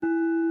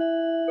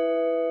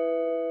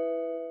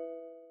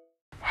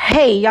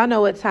Hey, y'all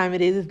know what time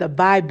it is. It's the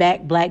Buy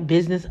Back Black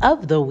Business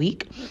of the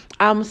Week.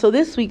 So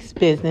this week's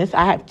business,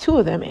 I have two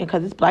of them, and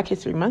because it's Black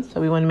History Month,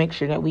 so we want to make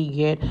sure that we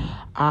get,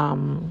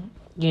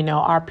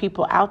 our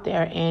people out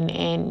there and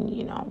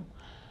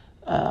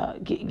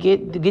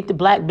get the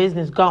black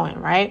business going,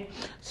 right?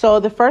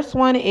 So the first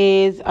one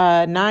is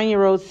a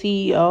 9-year-old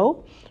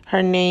CEO.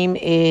 Her name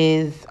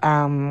is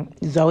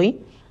Zoe.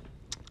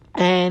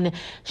 And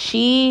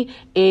she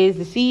is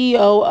the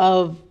CEO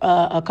of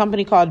a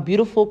company called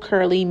Beautiful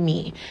Curly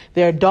Me.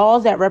 They're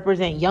dolls that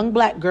represent young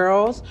black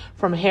girls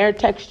from hair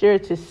texture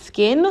to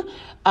skin.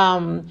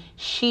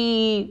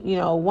 She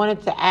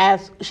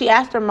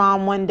asked her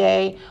mom one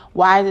day,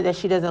 why is it that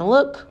she doesn't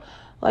look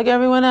like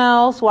everyone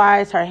else?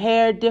 Why is her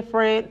hair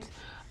different?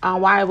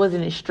 Why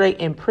wasn't it straight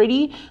and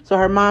pretty? So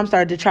her mom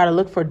started to try to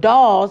look for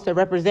dolls that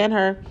represent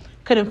her.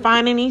 Couldn't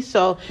find any,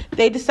 so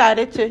they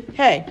decided to,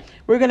 hey,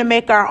 we're going to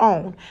make our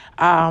own.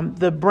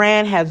 The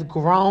brand has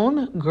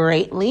grown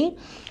greatly.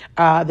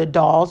 The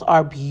dolls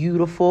are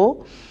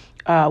beautiful,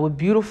 with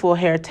beautiful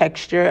hair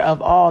texture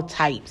of all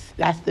types.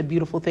 That's the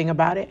beautiful thing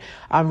about it.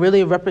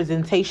 Really a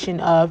representation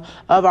of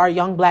our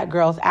young black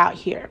girls out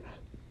here.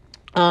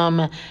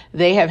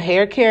 They have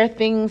hair care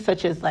things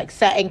such as like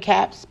satin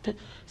caps.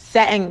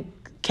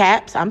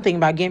 I'm thinking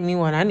about getting me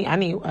one. I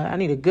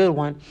need a good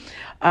one.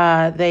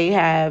 They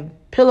have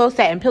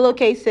satin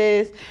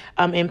pillowcases,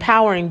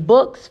 empowering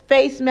books,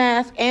 face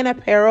masks, and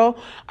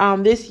apparel.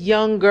 This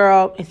young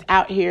girl is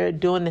out here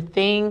doing the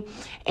thing,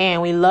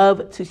 and we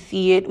love to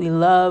see it. We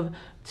love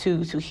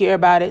to hear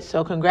about it.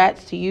 So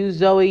congrats to you,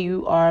 Zoe.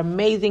 You are an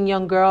amazing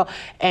young girl,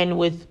 and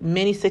with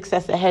many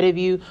success ahead of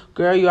you.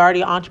 Girl, you're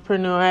already an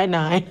entrepreneur at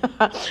 9.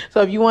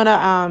 So if you want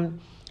to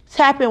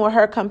tap in with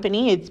her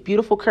company, it's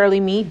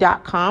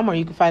beautifulcurlyme.com, or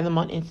you can find them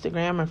on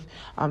Instagram or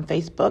on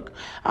Facebook.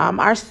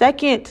 Our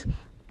second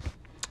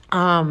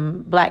our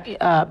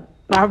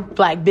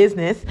black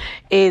business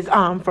is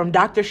from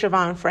Dr.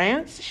 Siobhan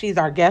France. She's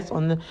our guest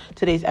on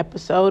today's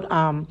episode,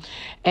 and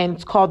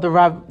it's called the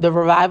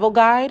Revival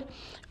Guide.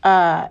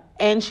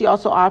 And she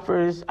also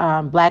offers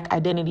Black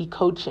identity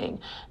coaching.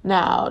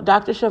 Now,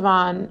 Dr.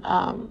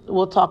 Siobhan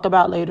we'll talk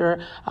about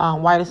later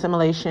white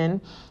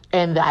assimilation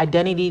and the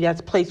identity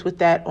that's placed with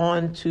that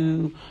on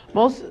to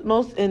most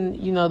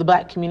in the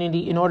black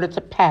community in order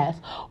to pass,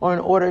 or in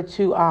order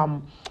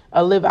to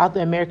live out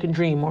the American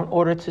dream, or in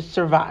order to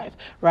survive,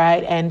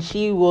 right? And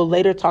she will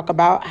later talk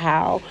about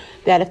how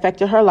that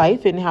affected her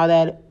life, and how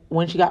that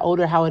when she got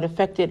older, how it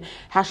affected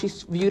how she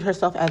viewed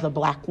herself as a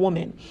black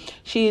woman.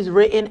 She's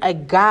written a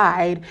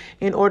guide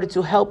in order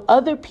to help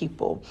other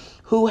people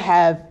who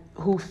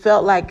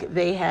felt like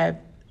they have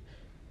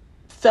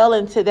fell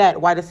into that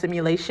white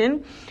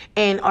assimilation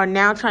and are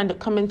now trying to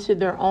come into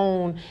their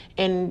own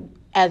and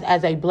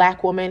as a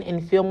black woman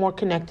and feel more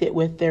connected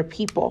with their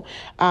people.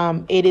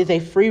 It is a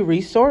free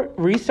resource.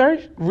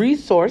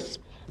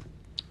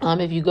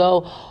 If you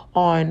go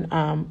on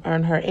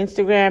her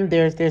Instagram,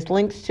 there's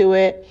links to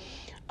it.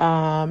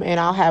 And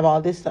I'll have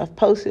all this stuff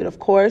posted, of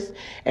course.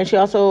 And she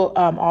also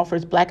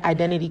offers Black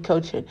identity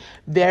coaching.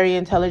 Very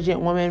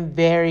intelligent woman,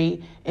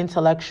 very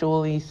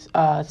intellectually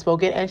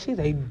spoken, and she's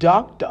a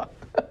doctor.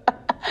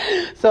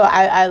 So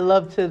I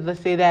love to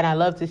say that. I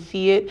love to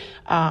see it.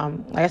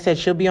 Like I said,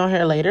 she'll be on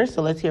here later,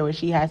 so let's hear what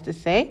she has to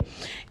say.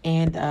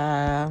 And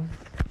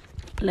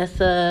let's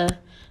go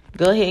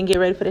ahead and get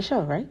ready for the show,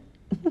 right?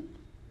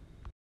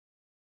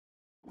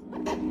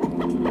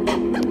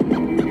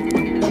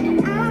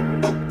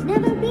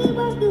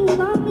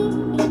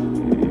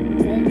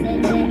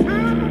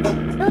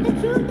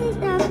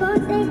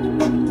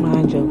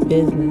 Mind your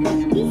business.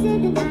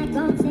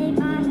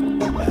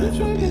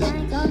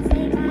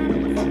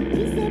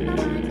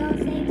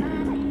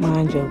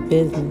 Mind your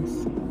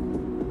business.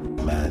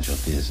 Mind your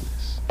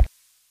business.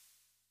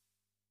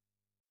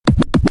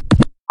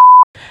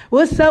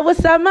 What's up,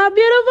 my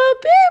beautiful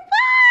people?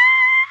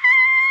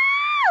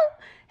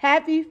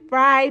 Happy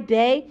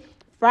Friday.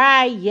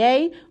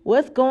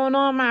 What's going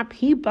on, my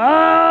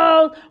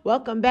people?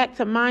 Welcome back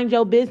to Mind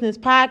Your Business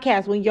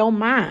podcast, when your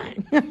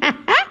mind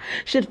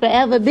should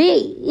forever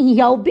be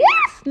your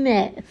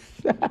business.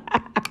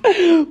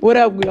 What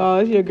up, y'all?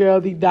 It's your girl,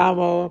 D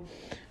Damo.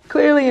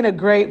 Clearly in a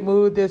great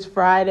mood this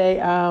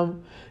Friday.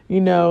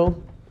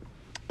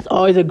 It's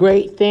always a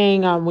great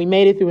thing. We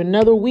made it through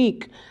another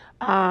week.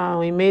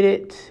 We made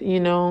it,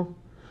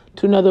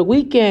 to another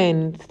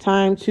weekend. It's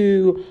time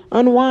to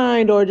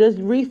unwind or just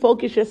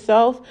refocus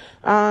yourself.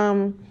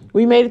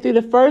 We made it through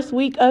the first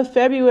week of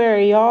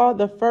February, y'all.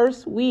 The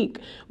first week.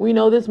 We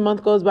know this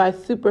month goes by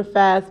super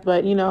fast,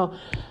 but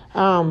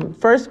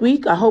first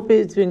week, I hope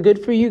it's been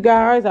good for you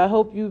guys. I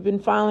hope you've been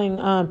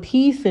finding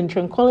peace and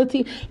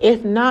tranquility.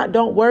 If not,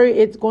 don't worry,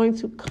 it's going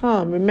to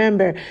come.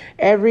 Remember,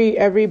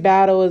 every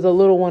battle is a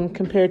little one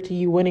compared to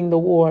you winning the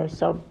war.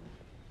 So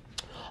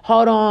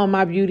hold on,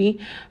 my beauty.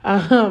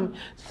 I'm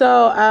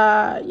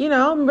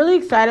really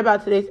excited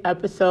about today's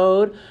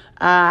episode.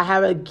 I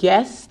have a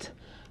guest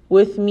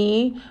with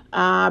me.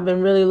 I've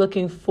been really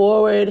looking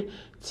forward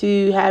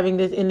to having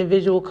this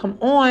individual come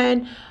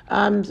on,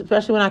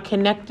 especially when I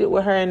connected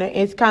with her, and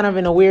it's kind of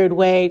in a weird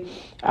way.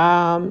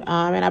 And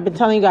I've been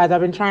telling you guys,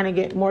 I've been trying to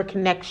get more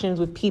connections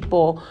with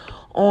people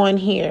on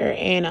here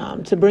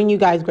and to bring you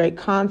guys great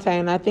content.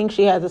 And I think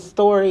she has a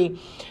story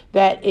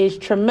that is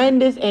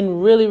tremendous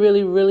and really,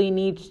 really, really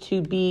needs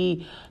to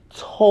be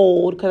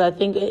told, because I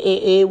think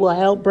it will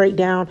help break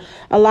down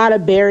a lot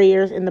of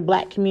barriers in the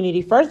Black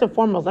community. First and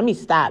foremost, let me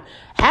stop.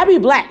 Happy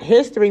Black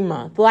History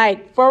Month.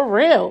 Like, for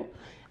real.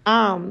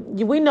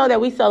 We know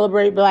that we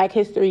celebrate Black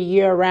history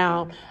year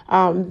round.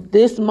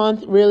 This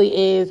month really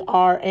is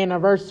our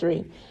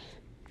anniversary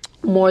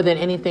more than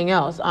anything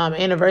else.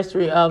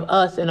 Anniversary of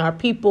us and our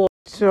people.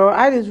 So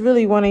I just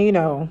really want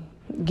to,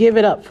 give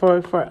it up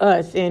for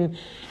us and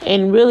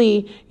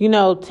really,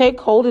 take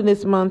hold in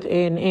this month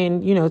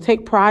and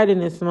take pride in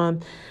this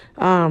month,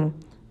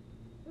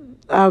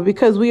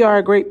 because we are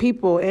a great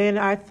people. And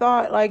I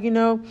thought,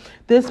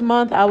 this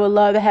month I would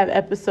love to have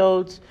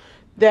episodes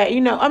that,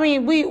 we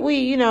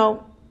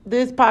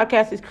this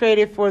podcast is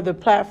created for the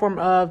platform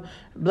of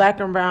Black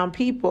and brown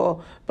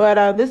people.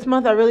 But this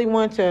month I really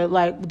want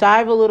to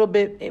dive a little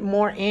bit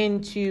more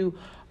into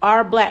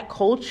our Black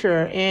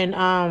culture and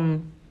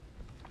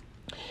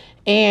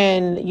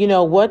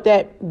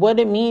what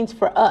it means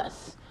for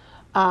us.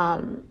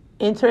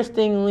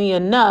 Interestingly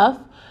enough,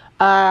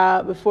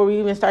 before we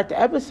even start the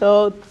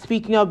episode,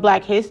 speaking of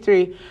Black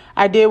history,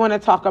 I did want to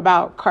talk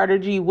about Carter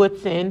G.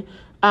 Woodson,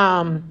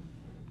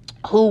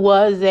 who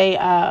was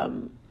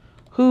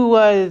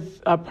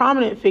a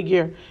prominent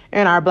figure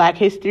in our Black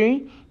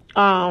history.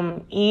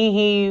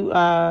 He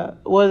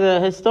was a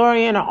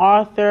historian, an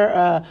author,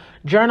 a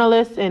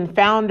journalist, and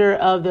founder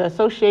of the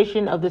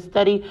Association of the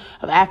Study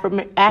of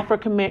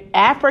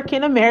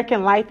African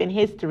American Life and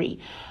History.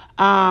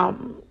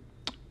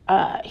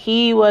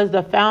 He was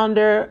the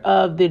founder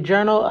of the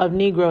Journal of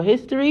Negro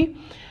History,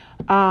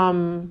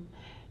 and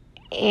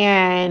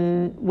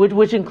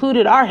which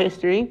included our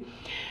history.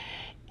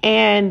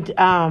 And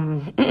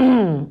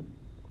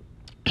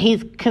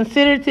he's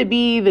considered to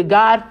be the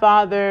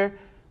godfather,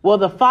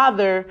 the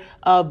father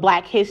of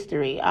Black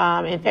history.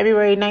 In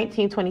February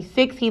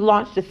 1926, he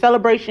launched the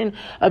celebration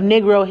of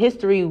Negro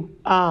History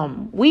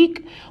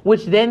Week,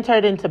 which then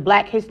turned into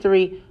Black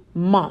History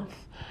Month.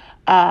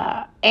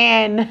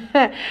 And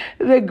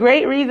the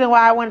great reason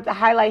why I wanted to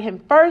highlight him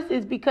first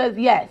is because,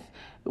 yes,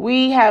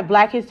 we have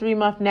Black History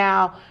Month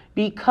now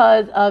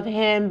because of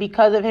him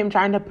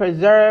trying to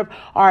preserve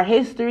our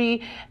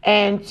history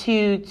and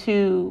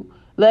to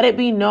let it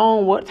be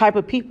known what type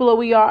of people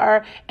we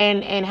are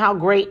and how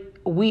great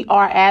we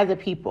are as a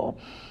people.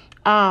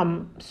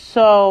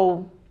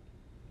 So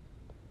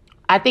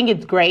I think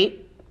it's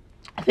great.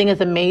 I think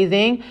it's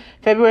amazing.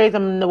 February is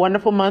a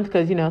wonderful month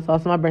because, it's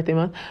also my birthday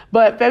month.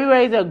 But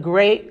February is a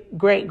great,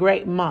 great,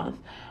 great month.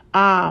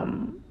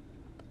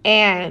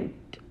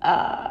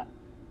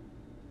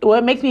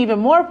 What makes me even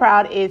more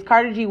proud is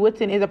Carter G.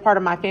 Woodson is a part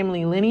of my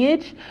family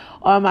lineage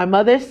on my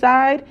mother's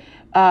side.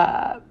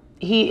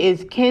 He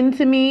is kin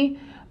to me,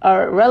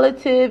 a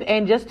relative,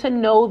 and just to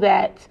know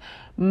that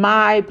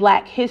my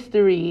Black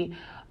history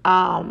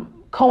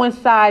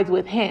coincides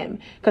with him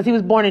because he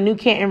was born in New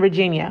Canton,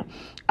 Virginia.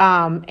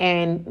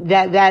 And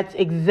that's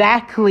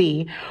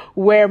exactly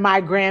where my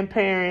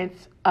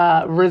grandparents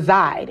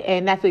reside.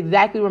 And that's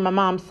exactly where my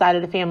mom's side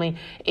of the family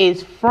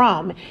is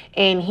from.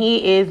 And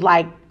he is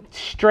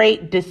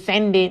straight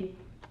descendant.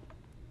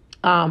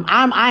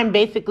 I'm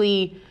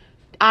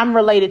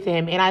related to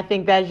him. And I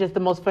think that's just the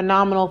most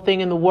phenomenal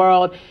thing in the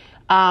world,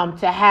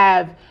 to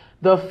have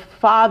the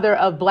father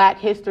of Black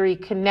history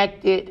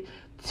connected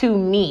to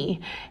me.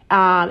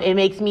 It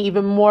makes me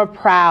even more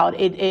proud.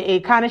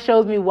 It kind of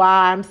shows me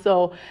why I'm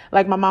so,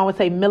 like my mom would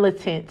say,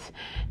 militant.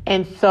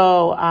 And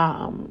so,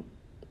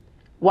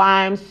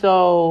 why I'm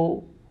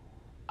so,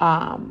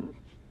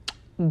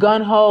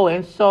 gung-ho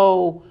and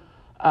so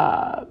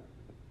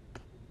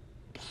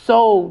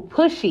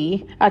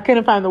pushy, I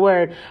couldn't find the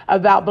word,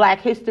 about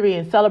Black history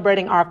and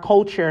celebrating our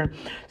culture.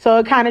 So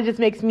it kind of just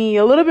makes me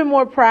a little bit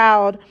more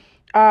proud,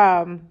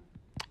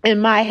 in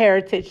my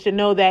heritage, to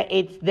know that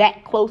it's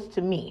that close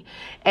to me.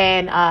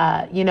 And,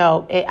 I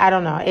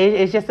don't know,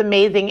 it's just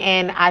amazing.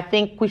 And I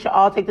think we should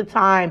all take the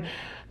time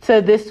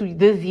to this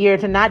year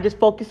to not just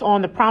focus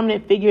on the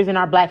prominent figures in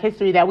our Black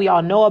history that we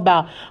all know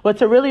about, but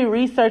to really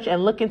research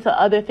and look into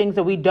other things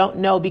that we don't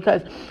know,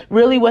 because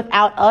really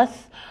without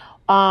us,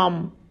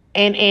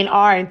 and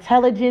our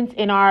intelligence,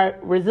 and our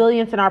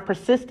resilience, and our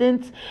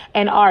persistence,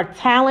 and our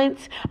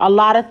talents, a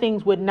lot of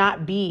things would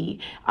not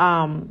be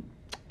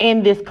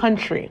in this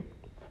country,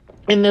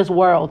 in this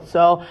world.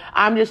 So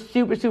I'm just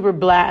super, super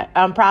Black.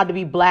 I'm proud to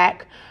be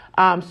Black.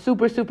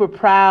 Super, super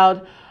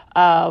proud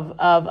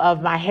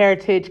of my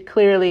heritage.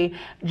 Clearly,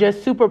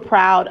 just super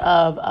proud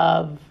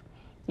of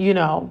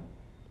my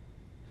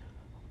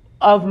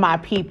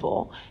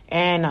people.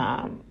 And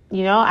I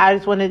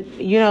just want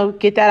to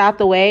get that out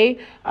the way.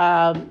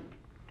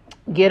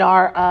 Get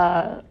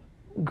our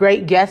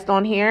great guest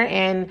on here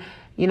and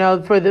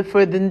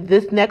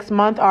This next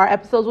month, our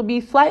episodes will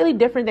be slightly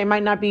different. They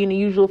might not be in the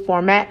usual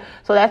format,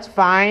 so that's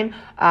fine.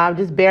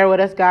 Just bear with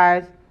us,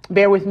 guys.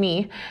 Bear with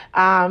me.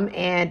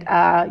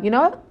 And you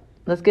know what?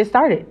 Let's get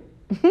started.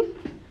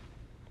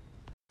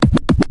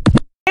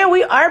 And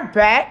we are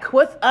back.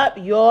 What's up,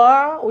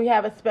 y'all? We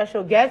have a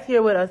special guest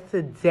here with us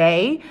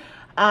today.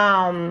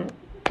 I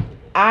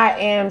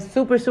am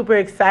super, super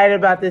excited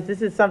about this.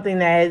 This is something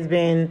that has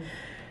been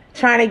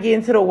trying to get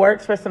into the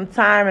works for some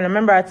time. And I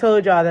remember I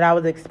told y'all that I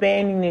was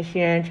expanding this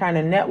year and trying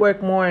to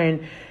network more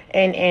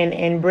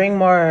and bring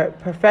more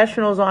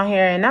professionals on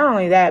here. And not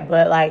only that,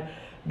 but like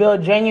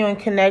build genuine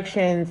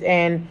connections.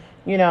 And,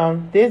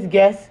 this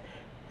guest,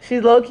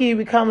 she's low-key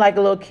become like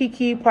a little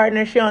Kiki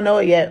partner. She don't know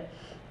it yet.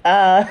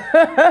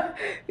 The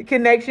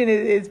connection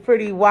is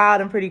pretty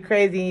wild and pretty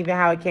crazy, even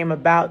how it came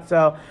about.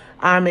 So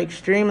I'm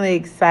extremely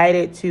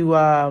excited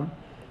to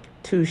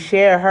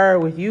share her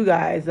with you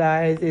guys.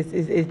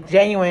 It's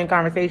genuine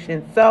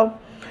conversation. So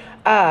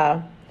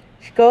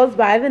she goes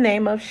by the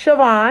name of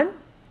Siobhan,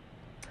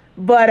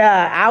 but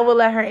I will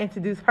let her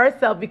introduce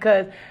herself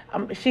because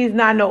she's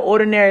not no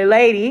ordinary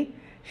lady.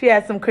 She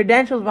has some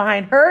credentials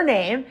behind her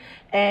name.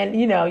 And,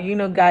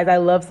 guys, I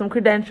love some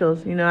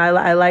credentials.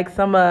 I like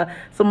some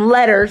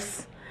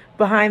letters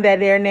behind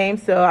that their name.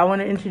 So I want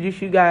to introduce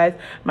you guys,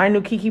 my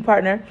new Kiki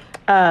partner,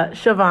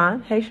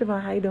 Siobhan. Hey,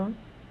 Siobhan, how you doing?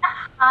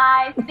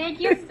 Hi, thank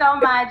you so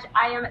much.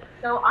 I am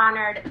so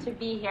honored to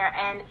be here.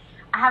 And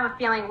I have a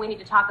feeling we need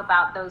to talk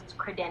about those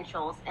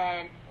credentials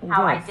and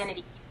how identity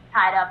is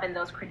tied up in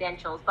those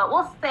credentials. But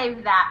we'll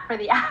save that for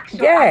the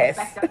actual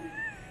aspect of it.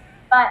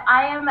 But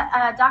I am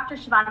Dr.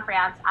 Siobhan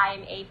France. I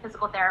am a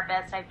physical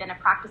therapist. I've been a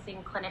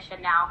practicing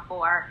clinician now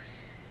for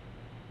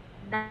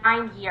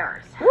 9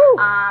 years.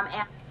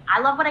 And I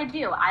love what I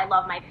do. I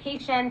love my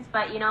patients,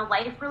 but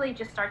life really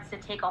just starts to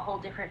take a whole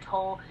different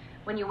toll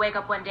when you wake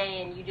up one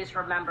day and you just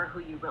remember who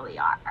you really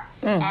are.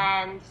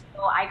 And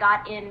so I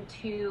got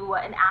into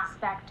an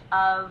aspect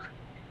of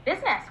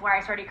business where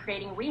I started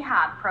creating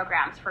rehab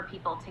programs for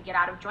people to get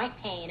out of joint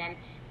pain, and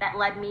that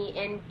led me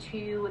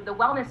into the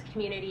wellness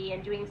community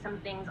and doing some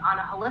things on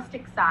a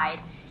holistic side.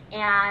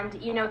 And,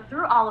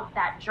 through all of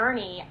that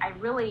journey, I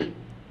really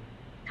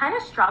kind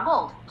of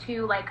struggled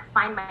to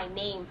find my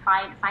name,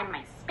 find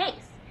my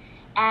space.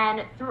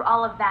 And through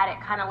all of that,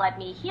 it kind of led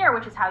me here,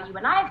 which is how you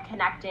and I have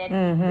connected,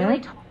 really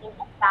talking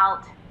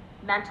about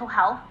mental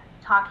health,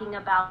 talking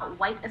about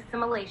white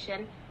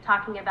assimilation,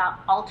 talking about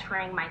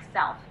altering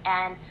myself,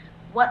 and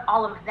what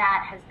all of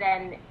that has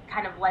then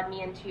kind of led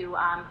me into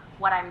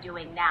what I'm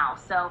doing now.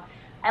 So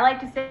I like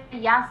to say,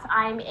 yes,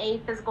 I'm a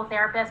physical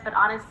therapist, but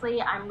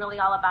honestly, I'm really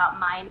all about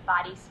mind,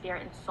 body,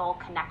 spirit, and soul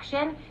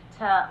connection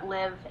to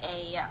live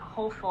a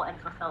wholeful and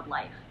fulfilled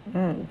life.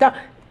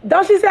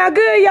 Don't she sound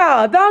good,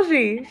 y'all? Don't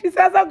she? She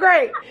sounds so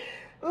great.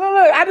 Look,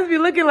 I just be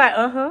looking like,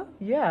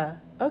 yeah,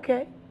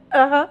 okay,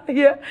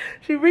 yeah.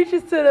 She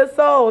reaches to the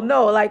soul.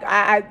 No,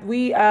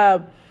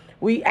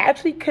 we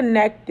actually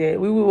connected.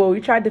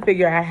 We tried to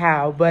figure out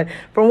how, but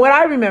from what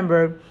I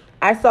remember,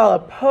 I saw a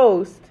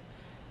post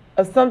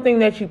of something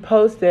that you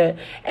posted,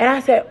 and I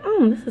said,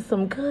 this is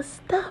some good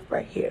stuff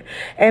right here.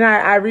 And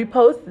I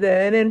reposted it,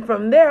 and then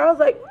from there, I was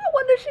like, I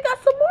wonder if she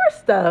got some more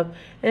stuff,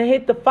 and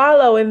hit the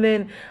follow, and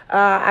then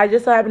I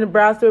just so happened to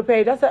browse through her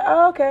page. I said,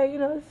 oh, okay,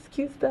 this is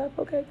cute stuff.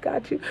 Okay,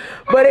 got you.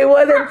 But it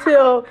wasn't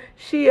until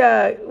she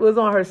was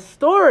on her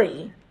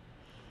story,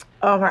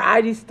 her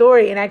IG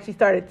story, and actually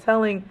started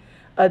telling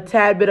a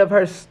tad bit of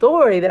her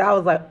story that I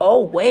was like,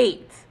 oh,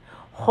 wait,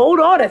 hold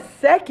on a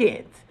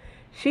second.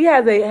 She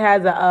has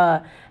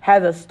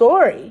a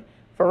story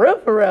for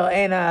real,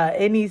 and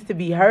it needs to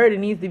be heard. It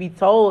needs to be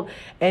told.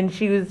 And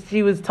she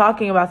was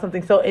talking about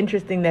something so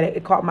interesting that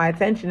it caught my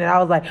attention, and I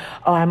was like,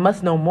 oh, I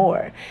must know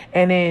more.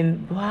 And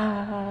then,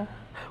 wow,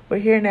 we're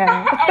here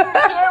now.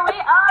 And here we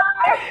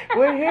are.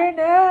 We're here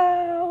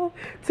now.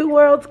 Two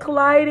worlds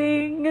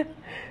colliding.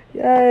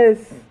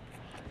 Yes.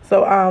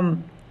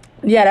 So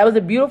yeah, that was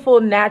a beautiful,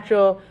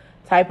 natural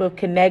type of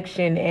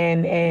connection,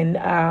 and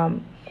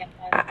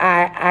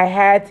I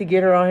had to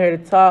get her on here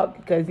to talk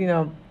because,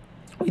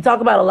 we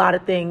talk about a lot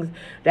of things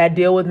that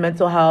deal with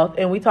mental health,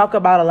 and we talk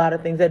about a lot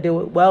of things that deal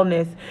with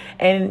wellness,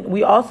 and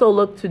we also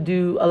look to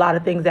do a lot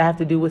of things that have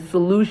to do with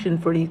solution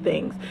for these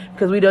things,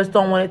 because we just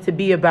don't want it to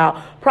be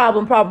about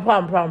problem.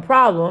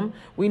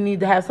 We need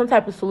to have some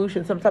type of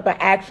solution, some type of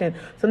action,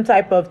 some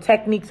type of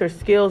techniques or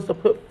skills to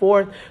put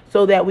forth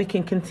so that we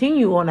can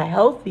continue on a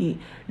healthy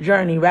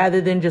journey rather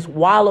than just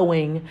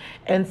wallowing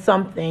in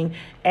something.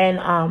 And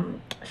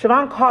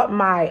Siobhan caught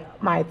my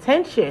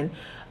attention,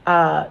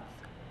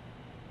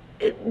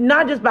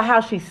 not just by how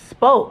she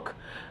spoke,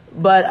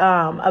 but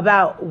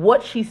about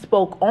what she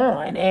spoke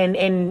on.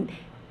 And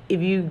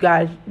if you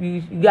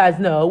guys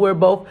know, we're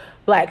both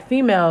Black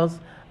females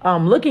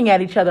looking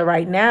at each other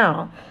right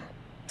now.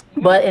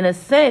 But in a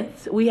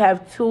sense, we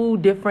have two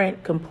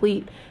different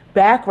complete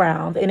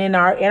backgrounds. And in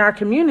our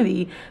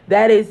community,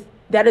 that is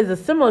a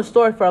similar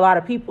story for a lot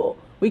of people.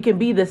 We can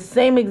be the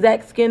same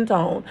exact skin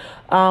tone,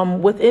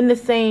 within the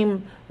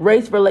same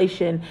race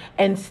relation,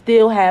 and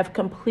still have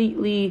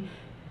completely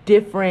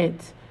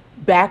different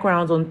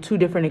backgrounds on two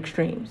different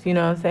extremes. You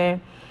know what I'm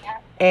saying?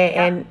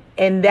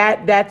 And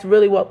that's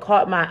really what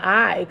caught my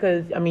eye,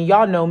 because I mean,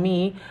 y'all know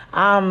me.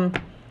 I'm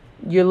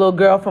your little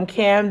girl from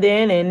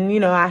Camden,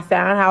 and I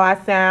sound how I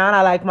sound.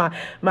 I like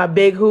my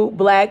big hoop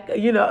black,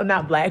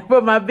 not black,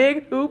 but my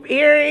big hoop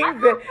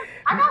earrings.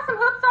 I got some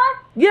hoops on.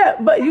 Yeah,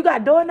 but you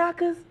got door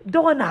knockers,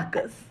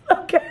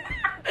 okay,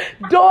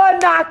 door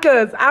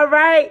knockers. All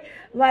right.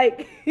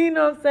 Like, you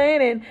know what I'm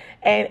saying?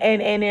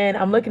 And then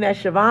I'm looking at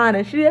Siobhan,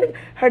 and she had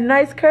her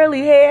nice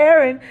curly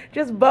hair and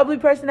just bubbly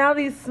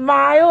personality,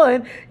 smile,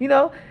 and,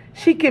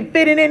 she can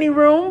fit in any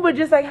room, but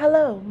just like,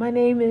 hello, my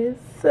name is.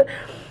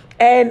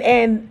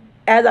 And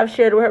as I've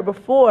shared with her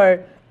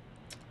before,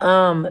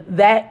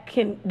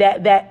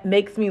 that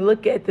makes me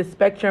look at the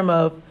spectrum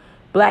of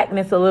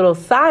blackness a little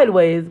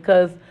sideways,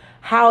 because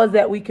how is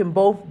that we can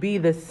both be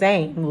the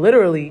same,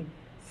 literally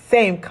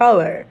same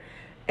color,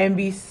 and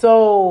be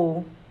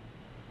so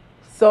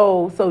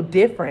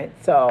different.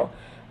 So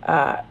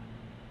I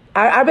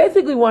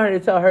basically wanted to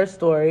tell her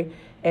story,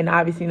 and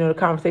obviously the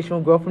conversation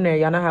will grow from there.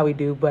 Y'all know how we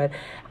do, but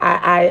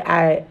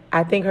I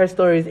think her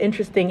story is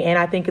interesting, and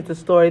I think it's a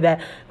story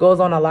that goes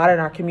on a lot in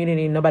our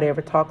community and nobody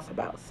ever talks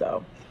about.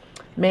 So,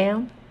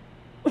 ma'am.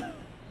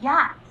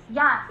 Yeah.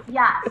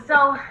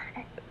 So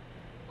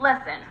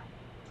listen,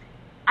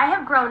 I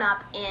have grown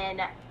up in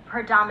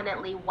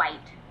predominantly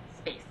white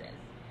spaces.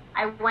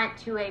 I went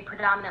to a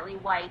predominantly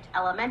white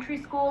elementary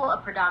school, a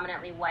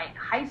predominantly white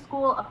high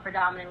school, a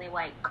predominantly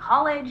white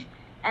college,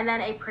 and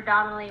then a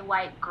predominantly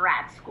white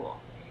grad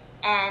school.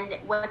 And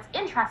what's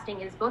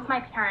interesting is both my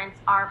parents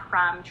are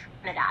from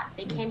Trinidad.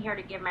 They came here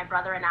to give my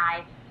brother and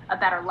I a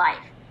better life.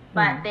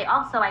 But they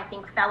also, I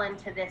think, fell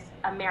into this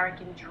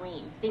American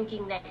dream,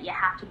 thinking that you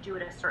have to do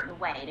it a certain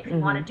way. And if you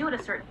want to do it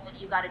a certain way,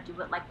 you got to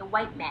do it like the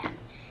white man.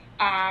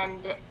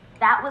 And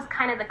that was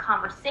kind of the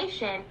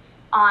conversation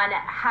on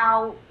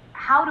how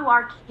do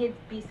our kids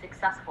be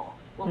successful?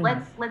 Well,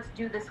 let's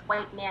do this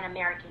white man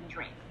American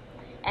dream.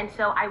 And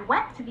so I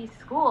went to these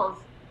schools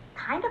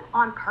kind of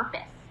on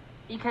purpose,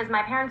 because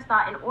my parents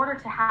thought in order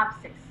to have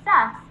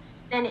success,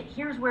 then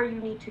here's where you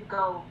need to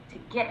go to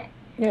get it.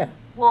 Yeah.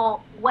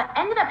 Well, what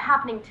ended up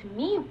happening to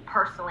me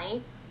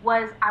personally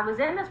was I was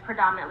in this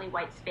predominantly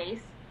white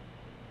space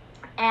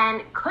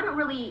and couldn't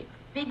really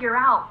figure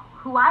out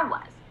who I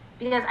was,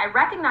 because I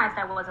recognized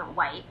I wasn't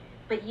white,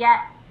 but yet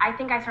I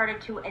think I started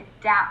to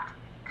adapt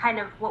kind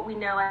of what we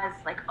know as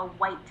like a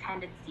white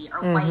tendency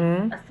or white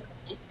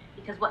assimilation,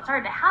 because what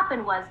started to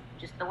happen was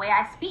just the way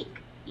I speak.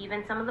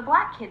 Even some of the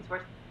black kids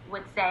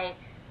would say,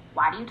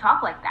 why do you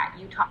talk like that?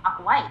 You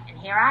talk white. And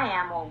here I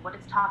am, well, what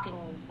does talking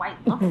white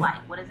look like?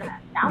 What does it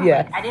sound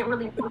like? I didn't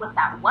really know what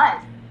that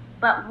was.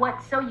 But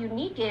what's so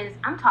unique is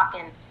I'm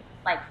talking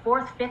like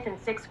 4th, 5th, and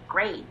 6th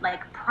grade,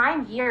 like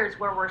prime years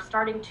where we're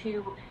starting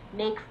to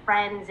make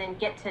friends and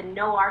get to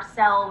know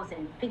ourselves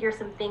and figure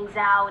some things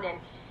out. And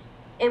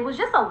it was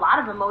just a lot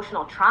of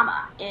emotional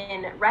trauma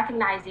in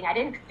recognizing I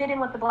didn't fit in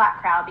with the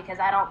black crowd because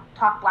I don't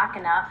talk black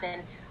enough,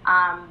 and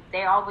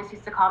they always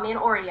used to call me an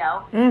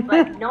Oreo,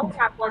 but no,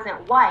 I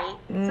wasn't white.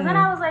 So then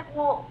I was like,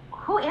 well,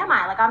 who am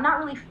I? Like, I'm not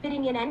really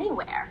fitting in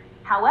anywhere.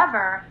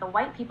 However, the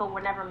white people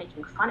were never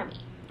making fun of me,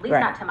 at least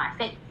not to my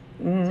face.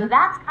 So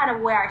that's kind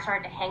of where I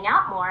started to hang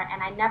out more,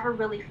 and I never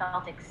really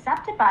felt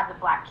accepted by the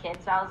black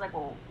kids. So I was like,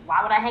 well,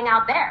 why would I hang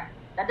out there?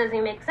 That doesn't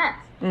even make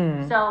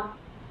sense. So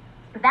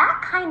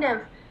that kind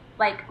of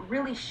like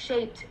really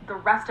shaped the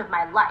rest of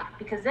my life,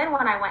 because then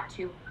when I went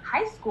to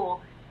high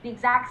school, the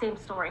exact same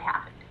story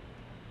happened.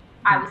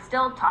 I was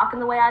still talking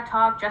the way I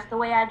talk, just the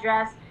way I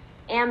dress,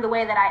 and the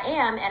way that I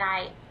am, and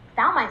I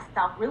found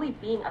myself really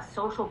being a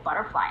social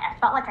butterfly. I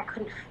felt like I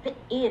couldn't fit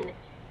in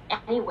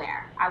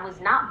anywhere. I was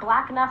not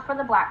black enough for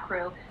the black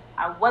crew.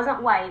 I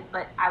wasn't white,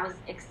 but I was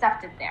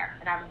accepted there.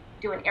 And I'm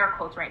doing air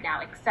quotes right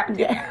now, accepted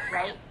there,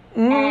 right?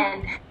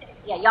 And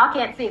yeah, y'all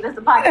can't see, this is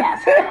a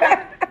podcast. So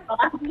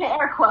I'm doing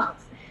air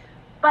quotes.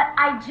 But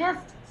I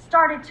just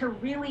started to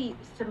really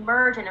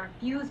submerge and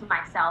infuse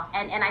myself,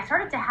 and I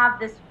started to have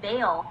this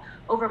veil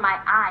over my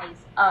eyes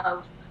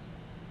of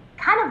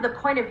kind of the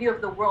point of view of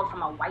the world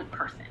from a white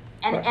person.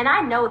 And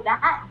I know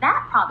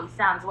that probably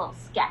sounds a little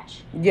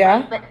sketch. Yeah.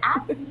 Right? But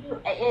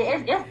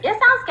it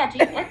sounds sketchy.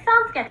 It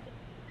sounds sketchy.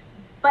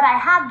 But I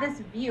had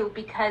this view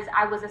because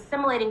I was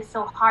assimilating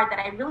so hard that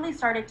I really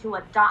started to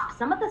adopt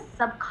some of the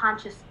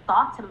subconscious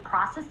thoughts and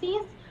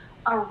processes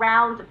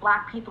around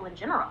black people in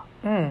general.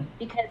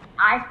 Because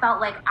I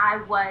felt like I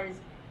was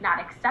not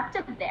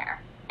accepted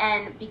there.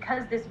 And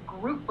because this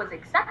group was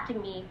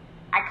accepting me,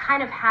 I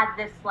kind of had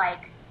this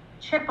like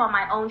chip on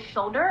my own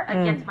shoulder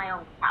against my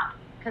own crowd.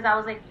 Because I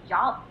was like,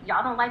 y'all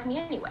don't like me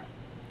anyway.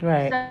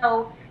 Right.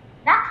 So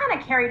that kind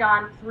of carried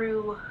on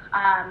through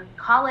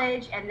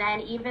college, and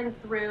then even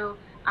through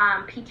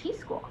PT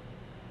school.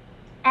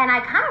 And I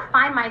kind of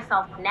find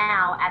myself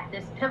now at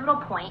this pivotal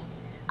point.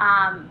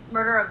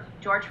 Murder of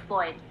George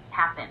Floyd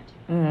happened.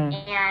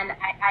 And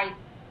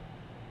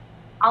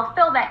I'll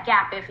fill that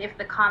gap if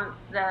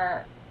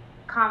the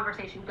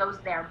conversation goes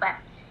there. But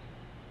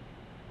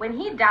when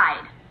he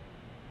died,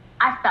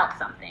 I felt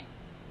something.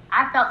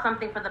 I felt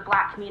something for the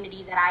Black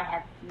community that I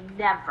have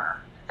never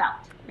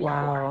felt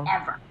before,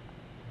 ever.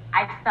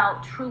 I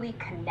felt truly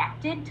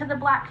connected to the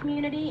Black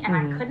community, and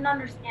I couldn't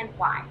understand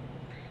why.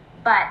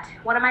 But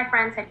one of my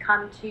friends had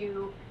come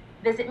to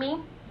visit me,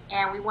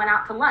 and we went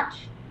out to lunch.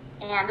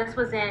 And this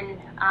was in,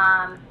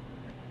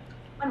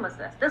 when was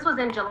this? This was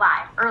in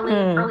July,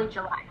 early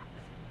July.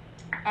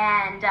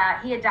 And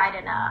he had died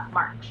in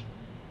March.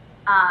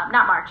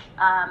 Not March.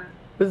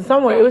 It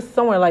was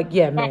somewhere like,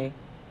 May.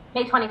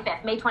 May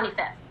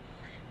 25th.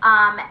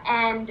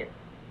 And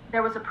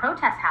there was a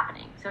protest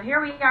happening. So here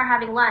we are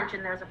having lunch,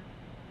 and there's a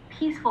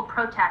peaceful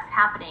protest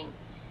happening.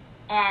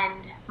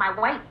 And my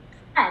white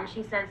friend,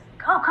 she says,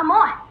 "Oh, come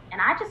on."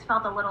 And I just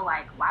felt a little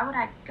like, why would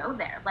I go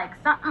there? Like,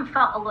 something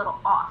felt a little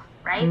off,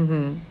 right?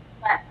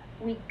 But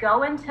we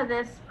go into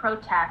this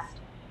protest,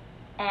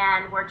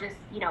 and we're just,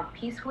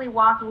 peacefully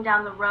walking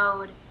down the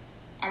road.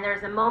 And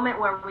there's a moment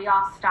where we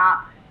all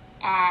stop,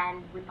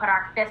 and we put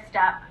our fist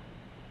up,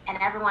 and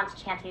everyone's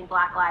chanting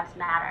Black Lives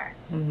Matter.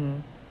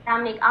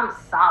 Dominique, I'm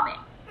sobbing.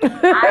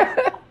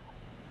 I'm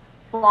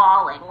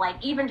bawling. Like,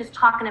 even just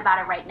talking about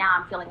it right now,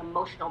 I'm feeling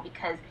emotional,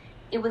 because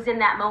it was in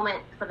that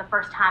moment for the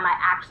first time I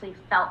actually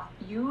felt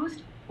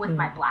fused with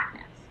my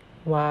Blackness.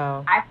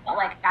 Wow. I felt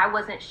like I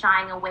wasn't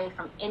shying away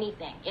from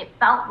anything. It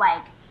felt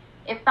like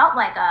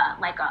a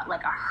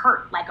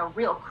hurt, like a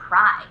real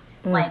cry.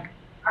 Like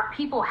our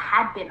people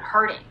had been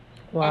hurting.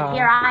 Wow. And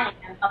here I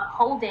am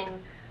upholding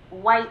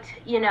white,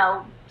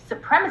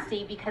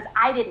 supremacy, because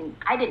I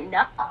didn't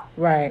know.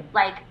 Right.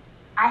 Like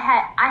I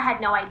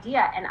had no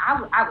idea, and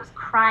I was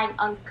crying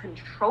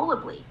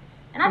uncontrollably.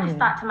 And I just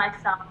thought to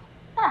myself,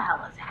 what the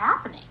hell is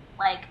happening?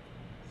 Like,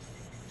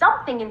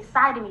 something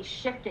inside of me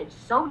shifted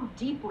so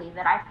deeply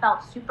that I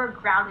felt super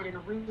grounded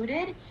and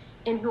rooted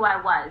in who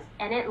I was.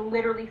 And it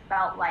literally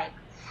felt like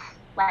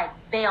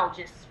veil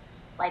just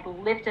like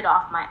lifted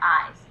off my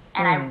eyes.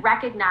 And I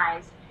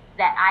recognized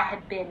that I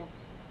had been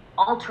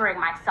altering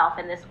myself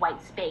in this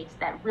white space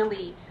that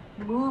really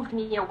moved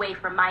me away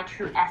from my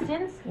true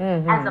essence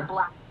as a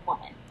Black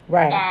woman.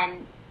 Right.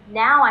 And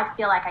now I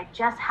feel like I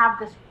just have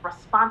this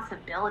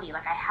responsibility,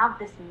 like I have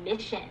this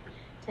mission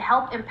to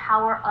help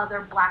empower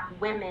other Black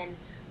women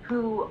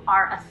who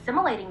are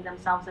assimilating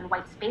themselves in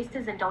white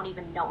spaces and don't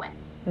even know it.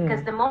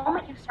 Because the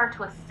moment you start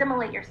to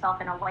assimilate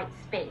yourself in a white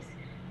space,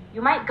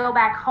 you might go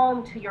back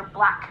home to your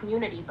Black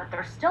community, but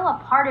there's still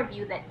a part of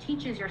you that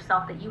teaches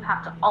yourself that you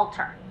have to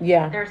alter.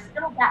 Yeah. There's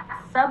still that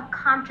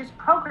subconscious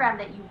program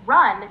that you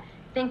run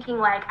thinking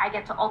like, I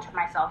get to alter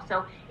myself.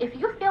 So if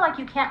you feel like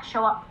you can't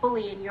show up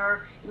fully in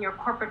your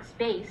corporate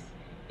space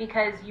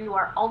because you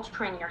are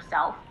altering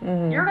yourself,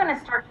 you're going to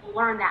start to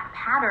learn that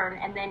pattern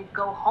and then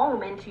go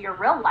home into your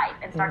real life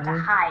and start to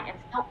hide and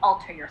still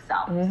alter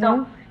yourself.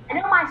 So I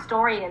know my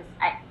story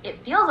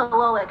it feels a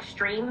little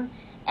extreme.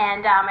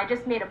 And I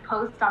just made a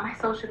post on my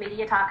social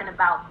media talking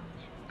about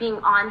being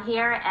on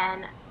here.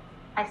 And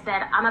I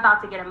said, I'm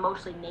about to get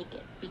emotionally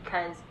naked,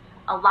 because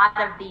a lot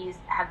of these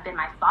have been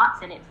my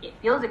thoughts, and it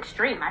feels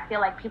extreme. I feel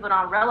like people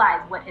don't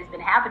realize what has been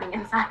happening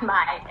inside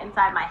my head,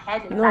 inside my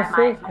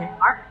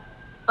heart.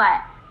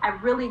 But I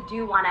really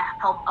do want to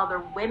help other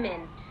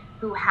women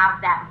who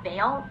have that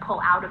veil pull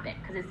out of it,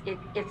 because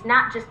it's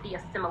not just the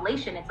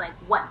assimilation. It's like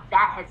what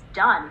that has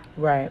done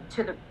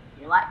to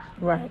your life.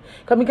 Right.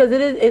 Because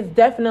it's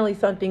definitely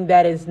something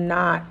that is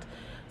not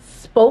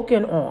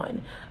spoken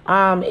on.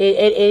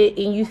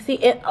 And you see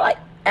it, like,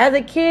 as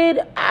a kid,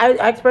 I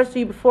expressed to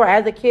you before,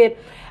 as a kid,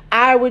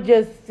 I would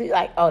just see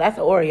like, oh, that's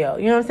an Oreo.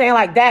 You know what I'm saying?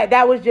 Like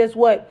that was just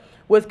what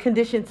was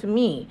conditioned to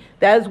me.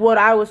 That's what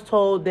I was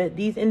told, that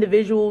these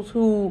individuals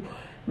who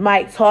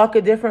might talk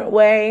a different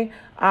way,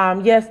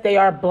 yes, they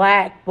are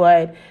Black,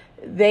 but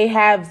they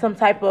have some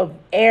type of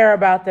air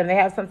about them. They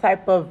have some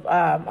type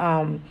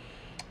of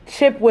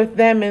chip with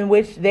them in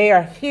which they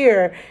are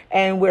here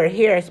and we're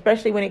here,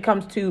 especially when it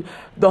comes to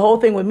the whole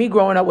thing with me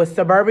growing up with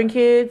suburban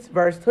kids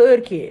versus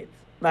hood kids.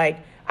 Like,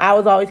 I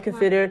was always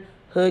considered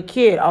hood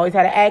kid, always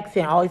had an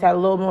accent, always had a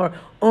little more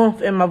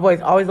oomph in my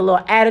voice, always a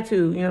little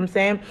attitude, you know what I'm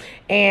saying?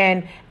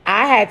 And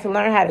I had to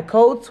learn how to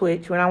code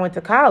switch when I went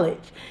to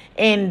college.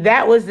 And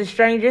that was the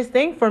strangest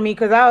thing for me,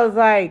 because I was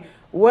like,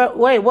 what?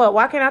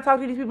 Why can't I talk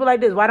to these people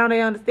like this? Why don't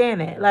they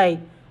understand that? Like,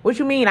 what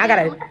you mean? I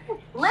gotta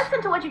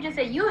listen to what you just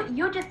said.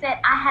 You just said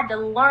I had to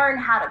learn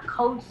how to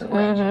code switch.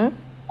 Ain't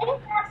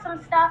that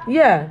some stuff?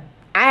 Yeah,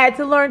 I had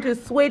to learn to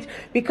switch,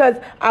 because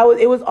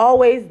it was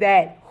always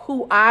that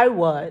who I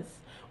was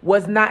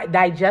not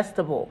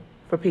digestible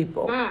for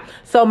people.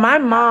 So my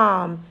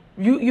mom,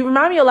 you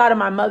remind me a lot of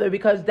my mother,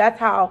 because that's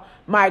how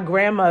my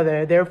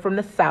grandmother, they're from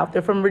the South,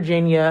 they're from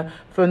Virginia,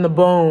 from the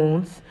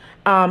Bones,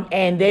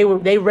 and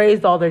they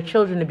raised all their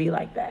children to be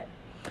like that.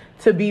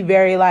 To be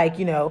very like,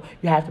 you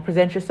have to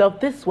present yourself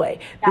this way.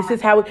 This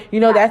is how,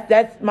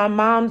 that's my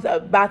mom's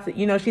about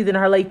to, she's in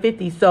her late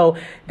 50s. So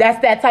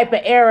that's that type of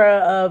era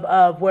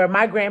of where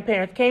my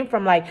grandparents came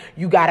from. Like,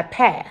 you got to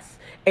pass,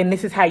 and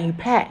this is how you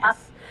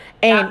pass.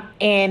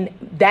 And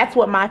that's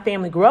what my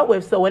family grew up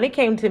with. So when it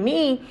came to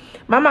me,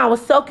 my mom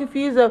was so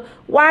confused of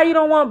why you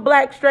don't want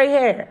Black straight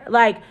hair.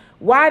 Like,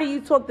 why do you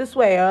talk this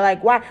way? Or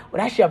like, why?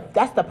 Well,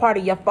 that's the part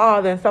of your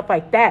father and stuff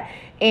like that.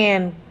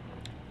 And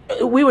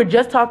we were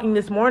just talking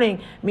this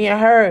morning, me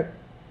and her,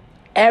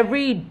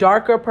 every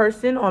darker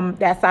person on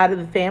that side of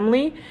the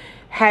family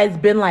has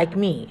been like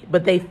me,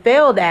 but they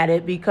failed at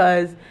it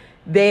because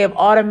they have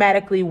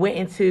automatically went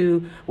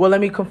into, well, let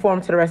me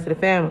conform to the rest of the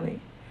family.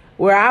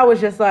 Where I was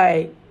just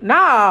like,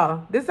 nah,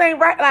 this ain't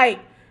right. Like,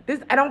 this,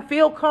 I don't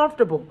feel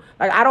comfortable.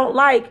 Like, I don't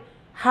like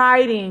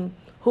hiding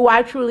who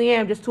I truly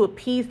am just to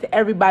appease to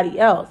everybody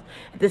else.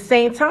 At the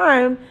same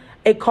time,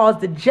 it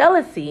caused the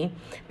jealousy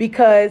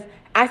because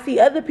I see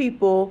other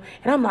people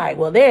and I'm like,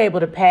 well, they're able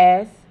to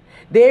pass.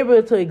 They're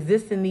able to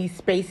exist in these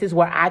spaces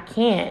where I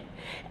can't.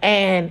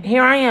 And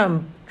here I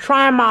am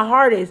trying my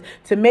hardest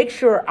to make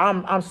sure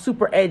I'm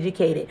super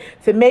educated,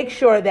 to make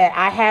sure that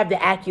I have the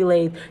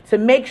accolades, to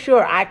make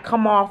sure I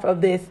come off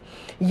of this,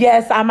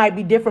 yes, I might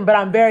be different, but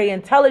I'm very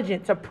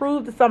intelligent, to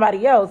prove to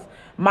somebody else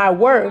my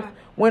worth,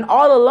 when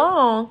all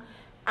along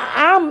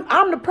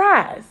I'm the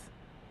prize.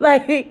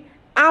 Like,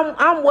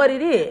 I'm what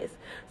it is.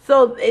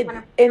 So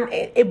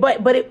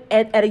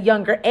at a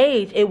younger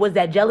age, it was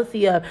that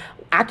jealousy of,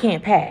 I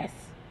can't pass.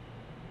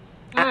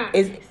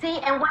 See,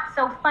 and what's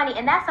so funny,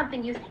 and that's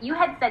something you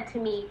had said to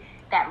me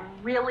that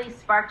really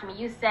sparked me.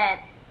 You said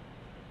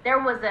there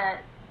was a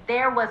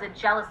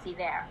jealousy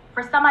there.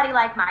 For somebody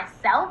like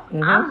myself,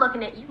 I'm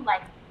looking at you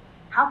like,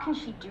 how can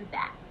she do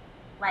that?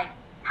 Like,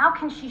 how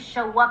can she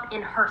show up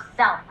in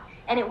herself?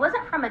 And it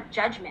wasn't from a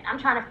judgment. I'm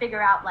trying to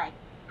figure out, like,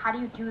 how do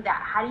you do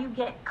that? How do you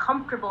get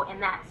comfortable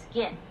in that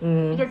skin?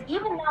 Because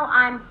even though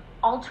I'm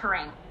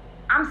altering,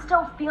 I'm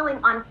still feeling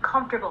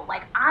uncomfortable.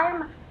 Like,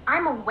 I'm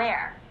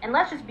aware. And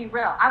let's just be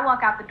real. I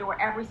walk out the door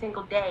every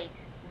single day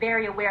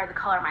very aware of the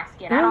color of my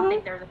skin. I don't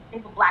think there's a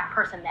single black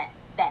person that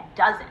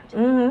doesn't.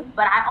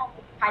 But I always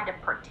tried to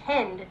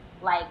pretend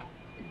like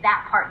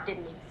that part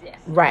didn't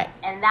exist. Right.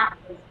 And that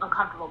was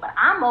uncomfortable. But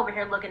I'm over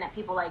here looking at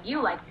people like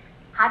you, like,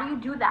 how do you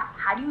do that?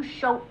 How do you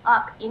show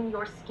up in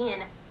your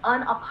skin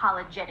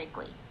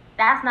unapologetically?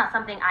 That's not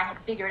something I had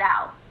figured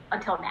out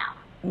until now.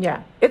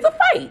 Yeah. It's a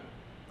fight.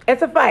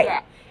 It's a fight.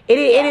 Yeah.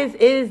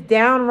 It is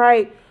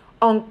downright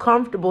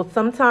uncomfortable.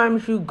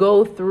 Sometimes you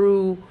go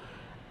through,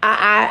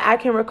 I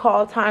can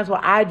recall times where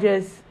I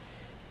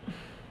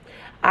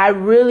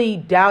really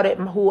doubted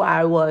who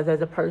I was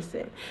as a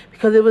person,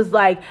 because it was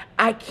like,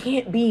 I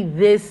can't be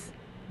this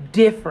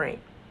different,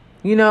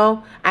 you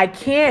know, I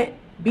can't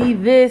be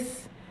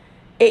this.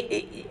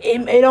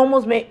 It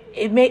almost made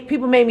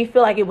people made me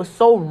feel like it was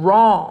so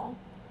wrong.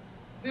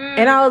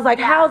 And I was like,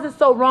 how is it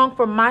so wrong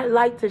for my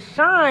light to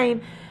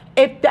shine?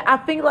 I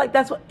think like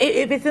that's what,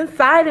 if it's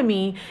inside of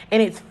me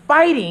and it's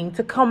fighting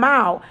to come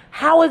out,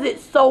 how is it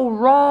so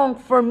wrong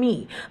for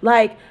me?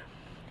 Like,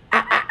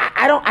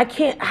 I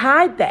can't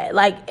hide that.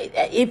 Like,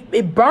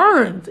 it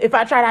burns if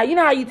I try to. You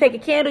know how you take a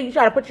candle, you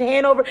try to put your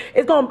hand over,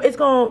 it's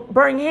gonna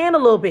burn your hand a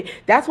little bit.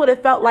 That's what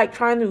it felt like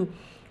trying to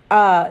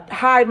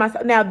hide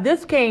myself. Now,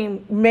 this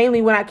came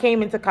mainly when I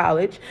came into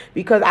college,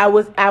 because I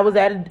was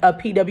at a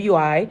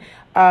PWI,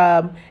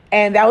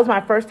 and that was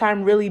my first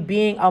time really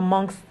being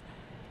amongst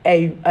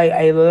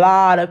a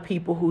lot of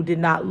people who did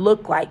not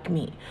look like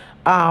me.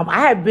 I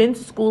had been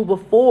to school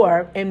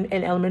before in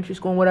elementary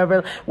school and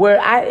whatever, where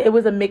it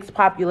was a mixed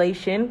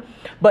population,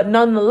 but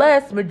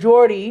nonetheless,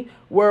 majority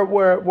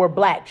were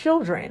black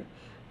children.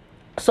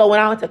 So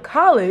when I went to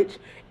college,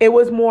 it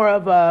was more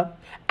of I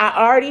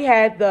already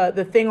had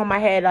the thing on my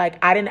head, like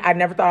I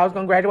never thought I was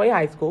going to graduate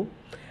high school.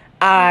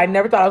 I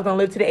never thought I was going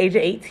to live to the age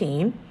of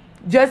 18,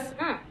 just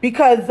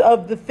because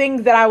of the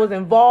things that I was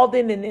involved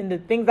in and the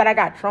things that I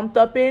got trumped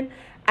up in.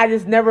 I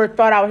just never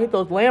thought I would hit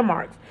those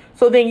landmarks.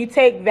 So then you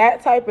take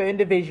that type of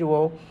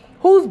individual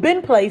who's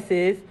been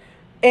places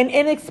and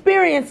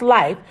experienced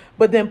life,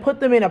 but then put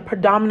them in a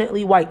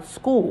predominantly white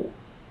school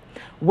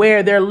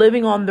where they're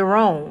living on their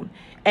own.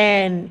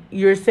 And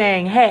you're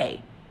saying,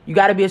 hey, you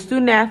got to be a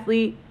student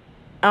athlete.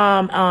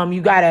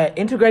 You got to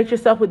integrate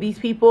yourself with these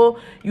people.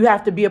 You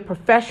have to be a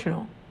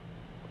professional.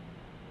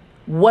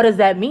 What does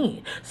that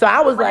mean? So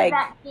I was like, what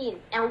does that mean?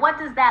 And what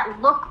does that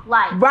look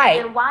like?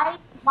 Right. And why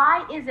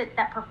is it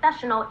that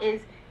professional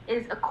is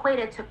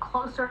equated to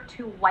closer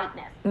to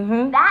whiteness?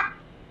 That's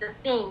the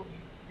thing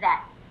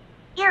that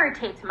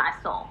irritates my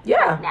soul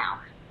right now,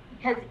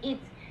 because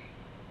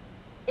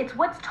it's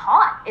what's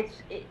taught.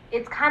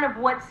 It's kind of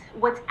what's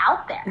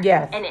out there.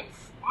 Yes. And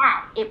it's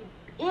sad.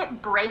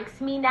 It breaks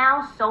me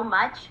now so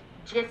much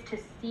just to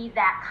see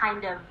that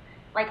kind of,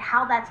 like,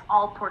 how that's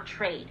all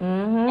portrayed.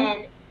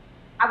 And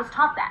I was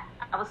taught that.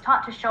 I was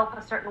taught to show up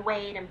a certain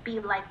way and be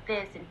like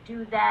this and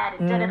do that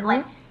and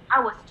like, I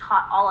was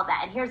taught all of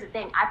that. And here's the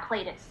thing, I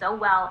played it so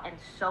well and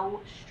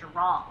so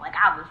strong. Like,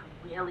 I was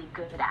really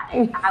good at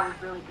it. I was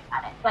really good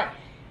at it. But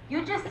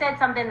you just said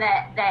something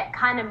that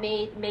kind of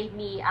made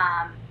me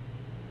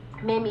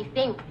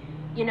think,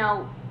 you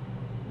know,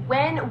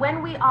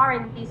 when we are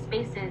in these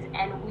spaces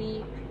and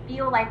we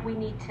feel like we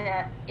need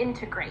to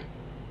integrate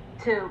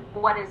to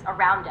what is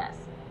around us,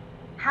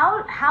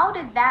 how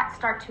did that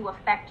start to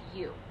affect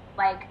you?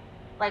 Like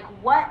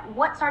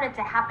what started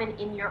to happen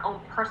in your own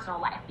personal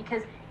life?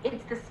 Because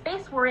it's the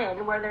space we're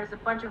in where there's a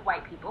bunch of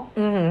white people.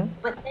 Mm-hmm.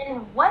 But then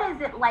what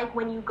is it like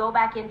when you go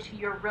back into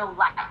your real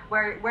life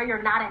where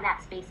you're not in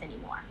that space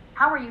anymore?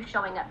 How are you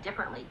showing up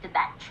differently? Did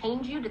that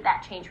change you? Did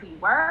that change who you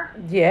were?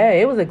 Yeah,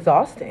 it was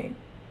exhausting.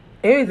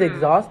 It was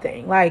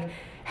exhausting. Like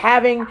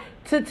having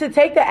to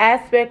take the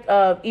aspect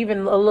of even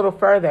a little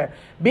further,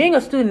 being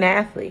a student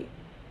athlete,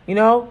 you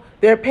know,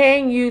 they're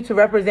paying you to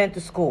represent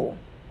the school.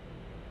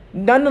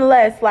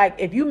 Nonetheless, like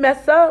if you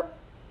mess up,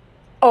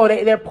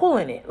 they're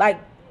pulling it. Like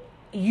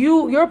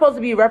you're supposed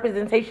to be a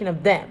representation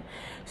of them.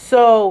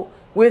 So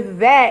with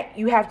that,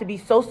 you have to be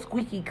so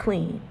squeaky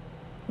clean.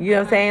 You know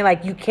what I'm saying?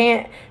 Like you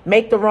can't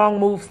make the wrong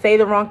move, say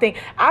the wrong thing.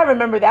 I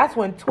remember that's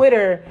when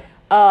Twitter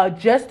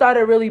just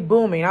started really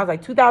booming. I was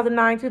like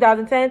 2009,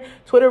 2010.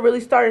 Twitter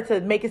really started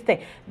to make its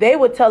thing. They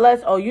would tell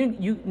us, "Oh,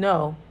 you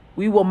know,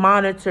 we will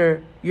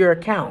monitor your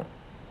account.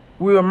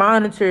 We will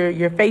monitor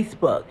your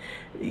Facebook.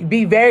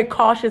 Be very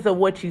cautious of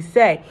what you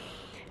say.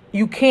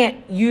 You can't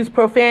use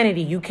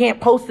profanity. You can't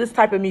post this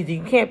type of music.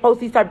 You can't post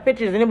these type of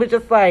pictures." And it was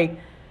just like,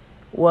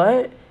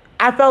 what?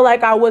 I felt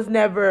like I was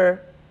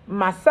never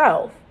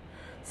myself.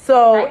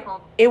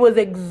 So it was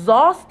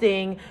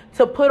exhausting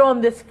to put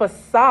on this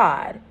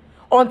facade.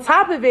 On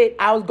top of it,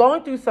 I was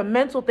going through some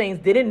mental things,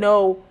 didn't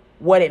know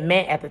what it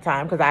meant at the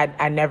time because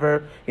I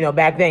never,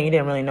 back then you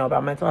didn't really know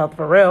about mental health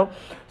for real.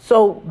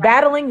 So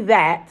battling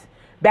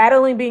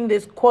being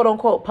this quote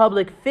unquote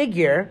public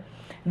figure,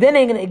 then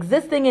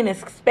existing in a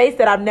space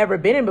that I've never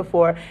been in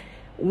before.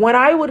 When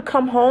I would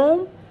come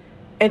home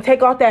and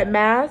take off that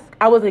mask,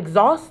 I was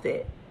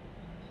exhausted.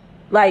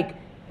 Like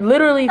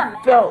literally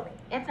felt...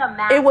 It's a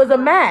mask. It was a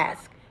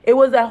mask. It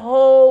was a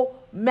whole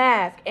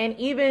mask. And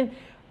even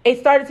it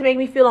started to make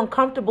me feel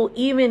uncomfortable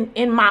even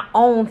in my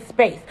own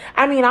space.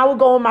 I mean, I would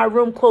go in my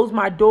room, close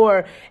my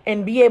door,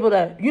 and be able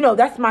to,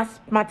 that's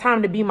my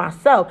time to be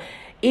myself.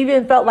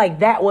 Even felt like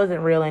that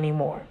wasn't real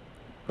anymore.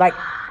 Like,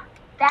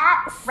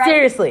 that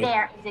seriously.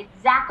 There is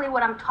exactly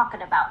what I'm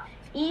talking about.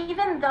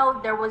 Even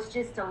though there was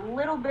just a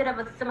little bit of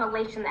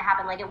assimilation that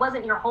happened, like it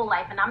wasn't your whole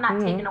life, and I'm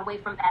not taking away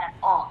from that at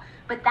all.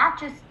 But that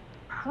just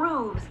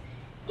proves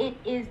it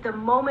is the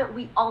moment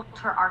we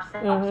alter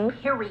ourselves,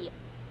 period.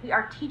 We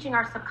are teaching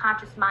our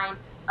subconscious mind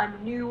a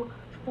new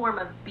form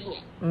of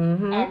being.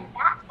 And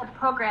that's the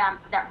program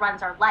that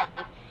runs our life.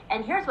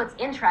 And here's what's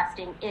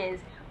interesting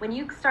is when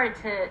you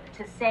started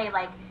to say,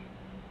 like,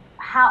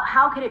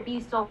 how could it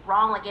be so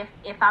wrong? Like,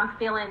 if I'm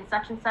feeling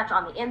such and such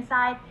on the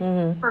inside,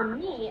 for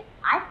me,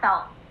 I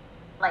felt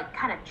like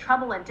kind of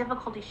trouble and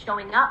difficulty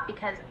showing up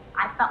because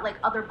I felt like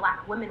other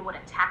Black women would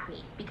attack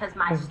me because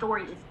my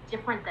story is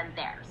different than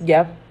theirs.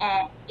 Yep.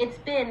 And it's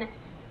been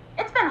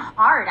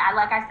hard.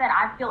 Like I said,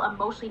 I feel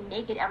emotionally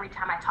naked every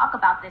time I talk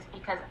about this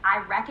because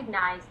I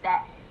recognize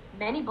that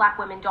many Black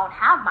women don't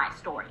have my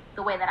story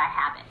the way that I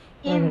have it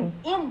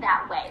in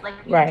that way. Like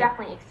you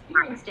definitely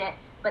experienced it,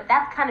 but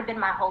that's kind of been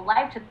my whole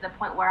life to the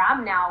point where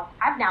I've now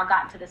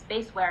gotten to the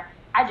space where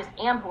I just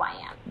am who I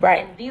am.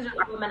 Right. And these are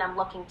the women I'm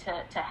looking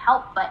to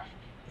help. But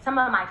some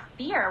of my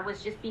fear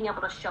was just being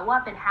able to show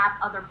up and have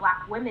other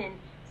Black women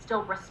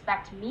still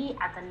respect me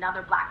as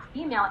another Black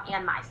female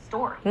and my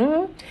story.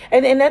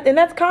 And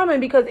that's common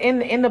because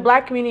in the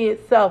Black community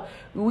itself,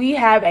 we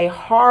have a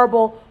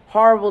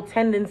horrible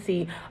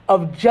tendency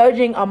of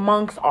judging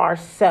amongst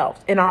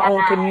ourselves in our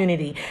own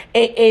community.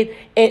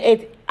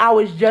 I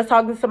was just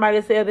talking to somebody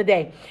the other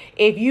day.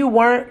 If you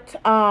were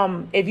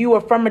from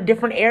a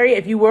different area,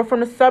 if you were from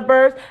the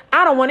suburbs,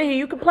 I don't want to hear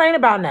you complain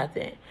about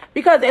nothing.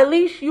 Because at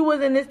least you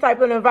was in this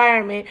type of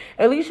environment.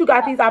 At least you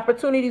got these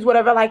opportunities,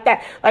 whatever like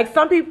that. Like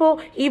some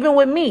people, even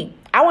with me,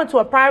 I went to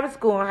a private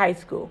school in high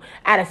school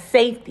out of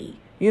safety.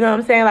 You know what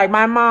I'm saying? Like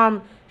my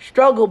mom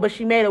struggled, but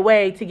she made a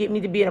way to get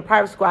me to be in a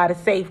private school out of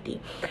safety.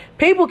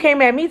 People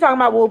came at me talking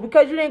about, well,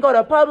 because you didn't go to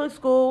a public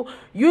school,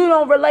 you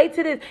don't relate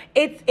to this.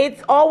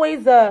 It's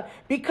always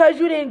because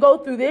you didn't go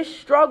through this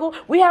struggle.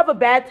 We have a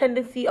bad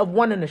tendency of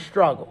wanting to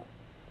struggle.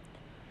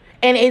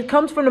 And it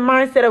comes from the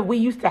mindset of we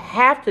used to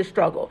have to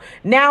struggle.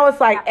 Now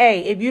it's like,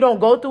 hey, if you don't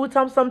go through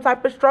some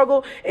type of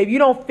struggle, if you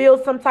don't feel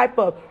some type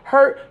of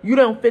hurt, you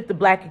don't fit the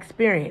Black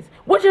experience,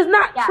 which is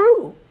not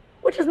true.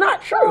 Which is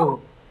not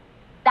true.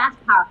 That's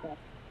powerful.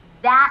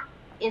 That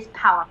is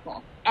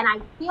powerful. And I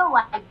feel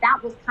like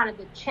that was kind of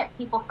the chip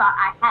people thought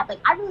I had. Like,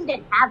 I really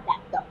didn't have that,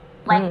 though.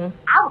 Like,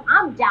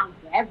 I'm down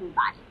for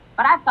everybody.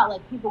 But I felt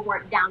like people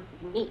weren't down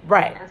for me.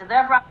 Right. And so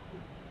therefore,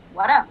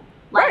 whatever.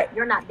 Like,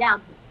 you're not down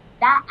for me.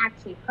 That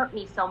actually hurt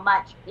me so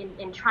much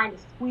in trying to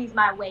squeeze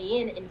my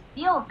way in and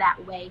feel that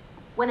way,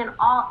 when in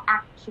all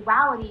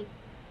actuality,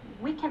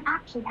 we can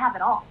actually have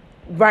it all.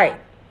 Right.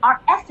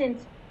 Our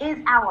essence is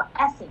our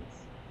essence,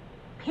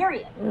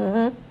 period.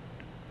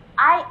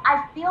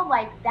 I feel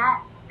like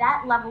that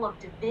level of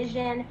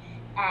division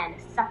and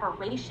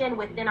separation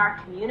within our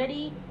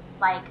community,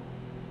 like,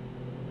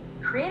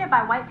 created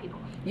by white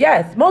people.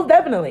 Yes, most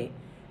definitely.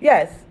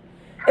 Yes.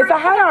 It's a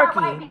hierarchy.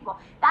 White people.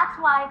 That's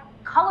why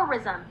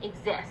colorism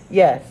exists.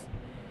 Yes.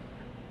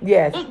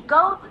 It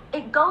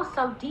goes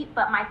so deep,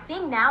 but my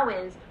thing now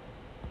is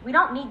we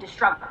don't need to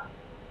struggle.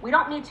 We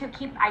don't need to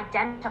keep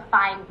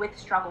identifying with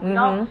struggle.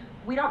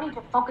 We don't need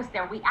to focus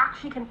there. We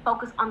actually can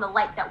focus on the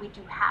light that we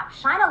do have.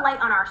 Shine a light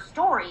on our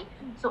story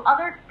so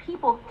other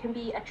people can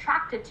be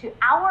attracted to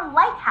our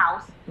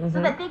lighthouse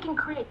so that they can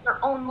create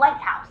their own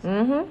lighthouse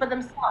for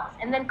themselves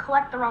and then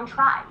collect their own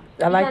tribe.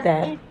 I like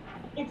that.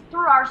 It's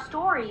through our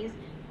stories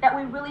that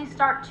we really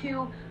start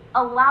to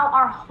allow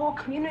our whole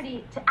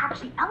community to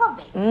actually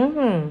elevate.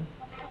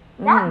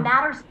 That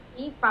matters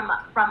to me from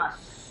a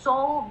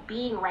soul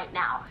being right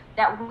now,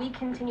 that we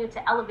continue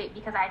to elevate,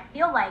 because I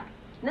feel like,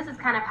 and this is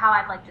kind of how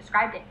I've like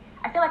described it,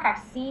 I feel like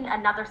I've seen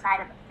another side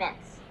of the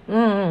fence.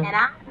 And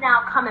I'm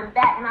now coming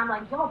back and I'm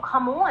like, yo,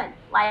 come on.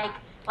 Like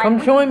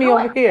come join me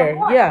over here.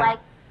 Yeah.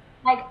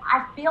 Like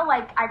I feel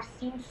like I've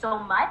seen so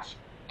much,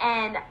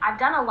 and I've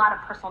done a lot of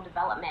personal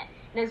development.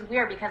 And it's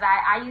weird because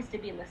I used to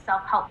be in the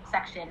self-help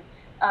section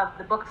of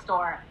the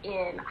bookstore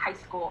in high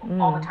school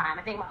all the time.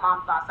 I think my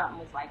mom thought something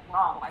was like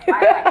wrong. Like, why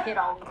did my kid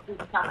always do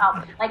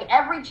self-help? Like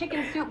every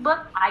chicken soup book,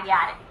 I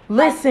got it.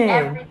 Listen.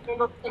 Like, every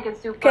single chicken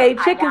soup book, okay,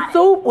 chicken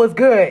soup was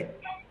good.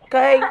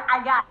 Okay.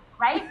 I got it,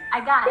 right?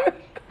 I got it.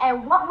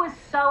 And what was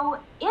so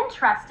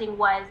interesting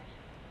was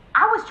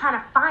I was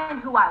trying to find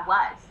who I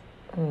was.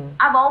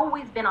 I've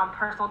always been on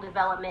personal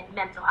development,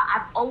 mental health.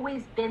 I've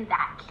always been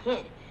that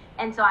kid.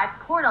 And so I've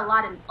poured a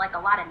lot of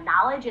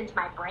knowledge into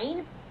my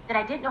brain that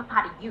I didn't know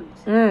how to use.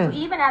 So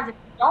even as an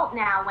adult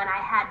now, when I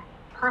had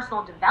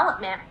personal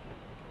development,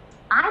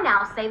 I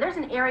now say there's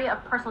an area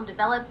of personal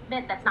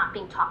development that's not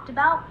being talked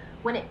about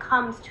when it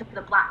comes to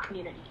the Black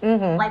community.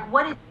 Like,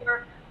 what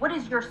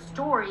is your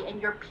story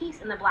and your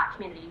piece in the Black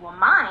community? Well,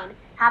 mine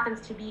happens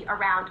to be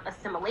around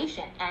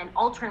assimilation and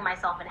altering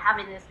myself and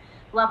having this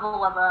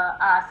level of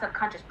a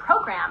subconscious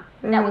program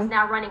that was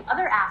now running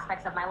other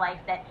aspects of my life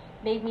that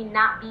made me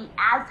not be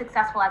as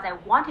successful as I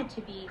wanted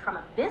to be from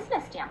a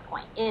business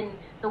standpoint in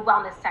the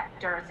wellness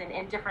sectors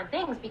and different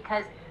things,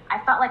 because I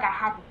felt like I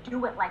had to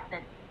do it like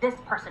this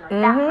person or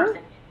that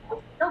person. I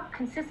was still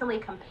consistently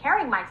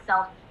comparing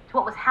myself to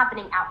what was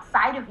happening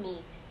outside of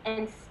me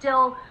and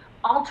still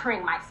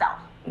altering myself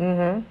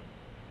in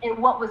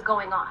what was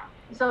going on.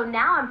 So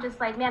now I'm just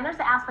like, man, there's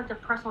an aspect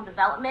of personal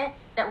development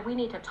that we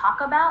need to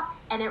talk about,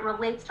 and it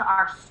relates to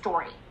our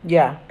story.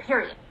 Yeah.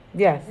 Period.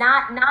 Yes.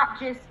 Not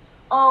just,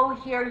 oh,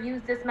 here,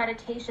 use this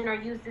meditation or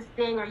use this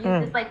thing or use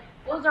this. Like,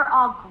 those are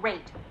all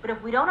great. But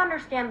if we don't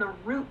understand the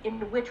root in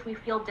which we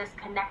feel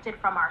disconnected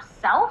from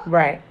ourselves.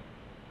 Right.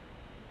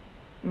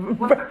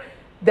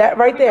 That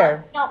right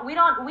there. We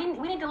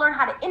need to learn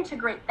how to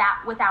integrate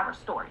that with our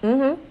story.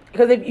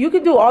 Because if you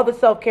can do all the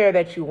self-care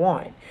that you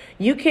want,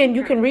 you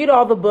can read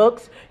all the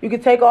books, you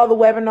can take all the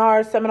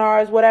webinars,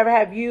 seminars, whatever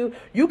have you.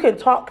 You can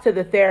talk to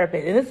the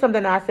therapist. And this is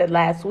something I said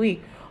last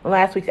week on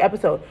last week's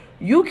episode.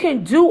 You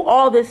can do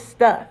all this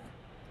stuff.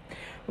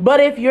 But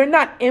if you're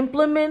not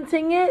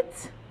implementing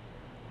it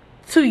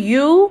to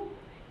you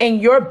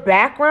and your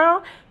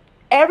background,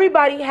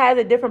 everybody has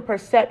a different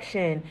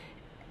perception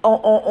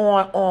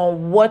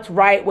on what's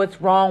right, what's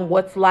wrong,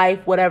 what's life,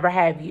 whatever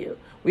have you.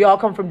 We all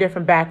come from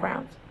different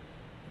backgrounds.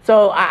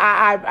 So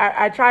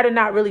I try to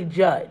not really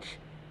judge.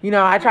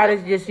 I try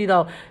to just,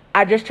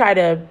 I just try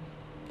to,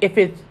 if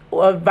it's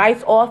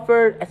advice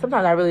offered,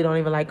 sometimes I really don't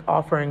even like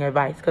offering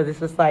advice, because it's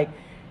just like,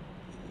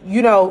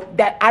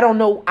 that I don't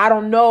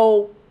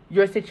know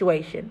your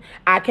situation.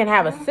 I can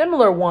have a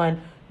similar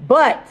one,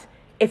 but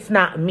it's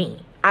not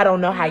me. I don't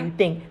know how you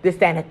think, this,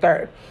 that, and the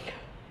third.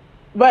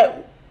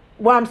 But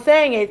what I'm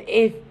saying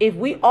is, if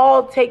we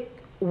all take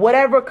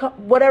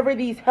whatever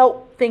these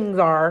help things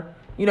are,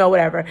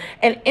 whatever,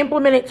 and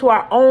implement it to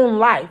our own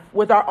life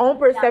with our own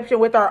perception,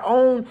 with our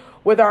own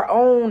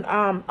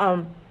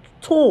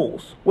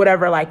tools,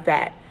 whatever like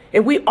that.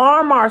 If we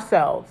arm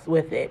ourselves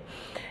with it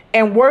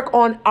and work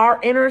on our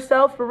inner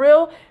self for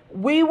real,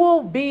 we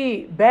will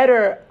be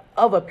better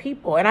of a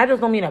people. And I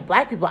just don't mean a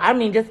Black people. I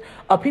mean just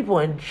a people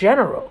in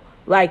general.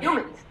 Like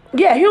humans.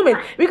 Yeah, humans.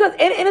 Because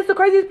and it's the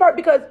craziest part,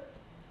 because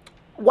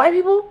white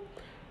people,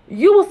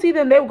 you will see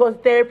them, they will go to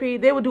therapy,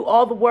 they will do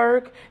all the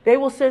work, they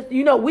will sit,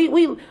 we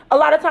a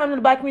lot of times in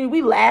the Black community,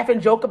 we laugh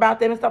and joke about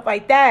them and stuff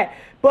like that,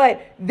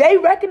 but they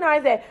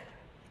recognize that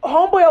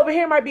homeboy over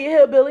here might be a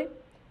hillbilly,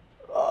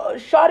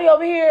 shawty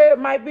over here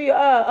might be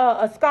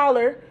a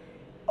scholar,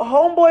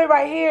 homeboy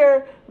right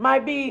here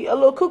might be a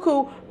little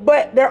cuckoo,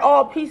 but they're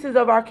all pieces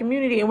of our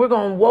community, and we're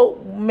going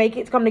to make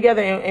it come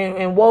together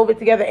and wove it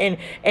together,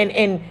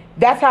 and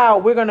that's how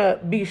we're going to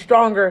be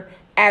stronger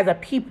as a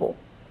people.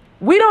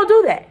 We don't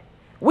do that.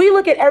 We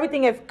look at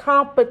everything as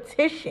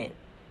competition,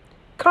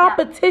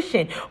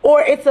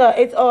 or it's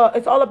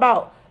all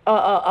about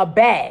a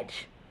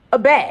badge,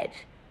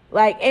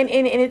 like and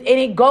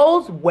it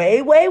goes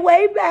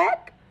way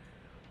back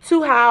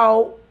to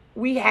how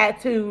we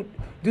had to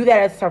do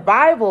that as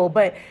survival.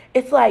 But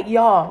it's like,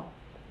 y'all,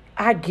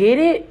 I get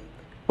it,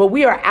 but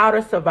we are out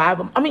of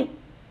survival. I mean,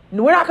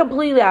 we're not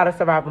completely out of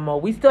survival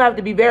mode. We still have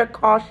to be very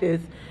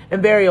cautious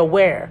and very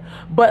aware.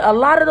 But a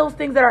lot of those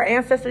things that our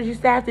ancestors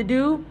used to have to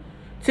do,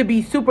 to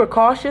be super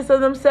cautious of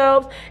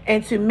themselves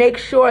and to make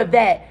sure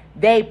that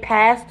they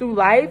pass through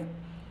life,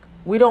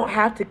 we don't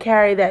have to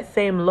carry that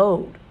same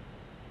load.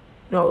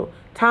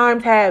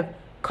 Times have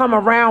come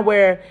around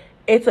where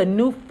it's a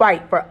new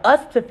fight for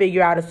us to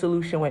figure out a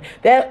solution with.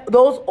 That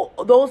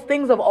those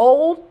things of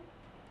old,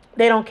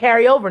 they don't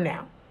carry over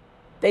now.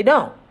 They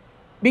don't.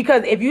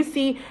 Because if you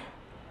see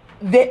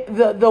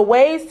the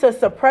ways to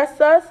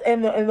suppress us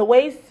and the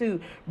ways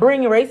to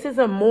bring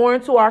racism more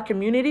into our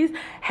communities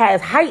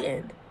has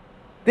heightened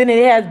than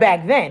it has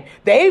back then.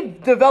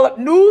 They've developed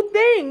new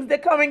things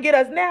that come and get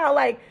us now.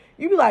 Like,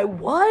 you be like,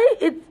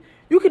 what?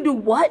 You can do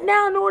what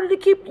now in order to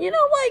keep,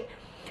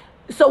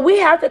 so we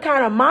have to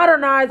kind of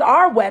modernize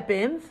our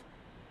weapons,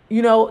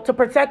 to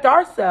protect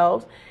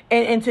ourselves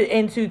and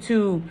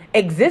to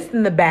exist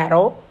in the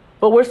battle.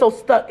 But we're so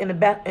stuck in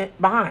the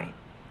behind.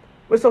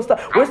 We're so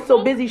stuck. We're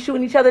so busy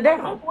shooting each other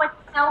down. What's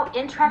so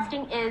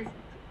interesting is,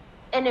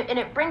 and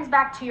it brings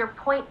back to your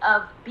point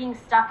of being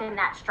stuck in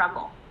that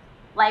struggle.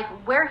 Like,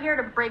 we're here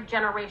to break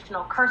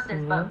generational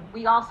curses, but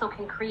we also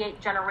can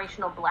create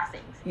generational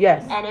blessings.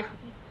 Yes. And if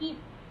we keep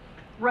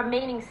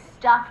remaining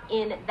stuck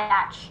in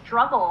that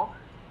struggle,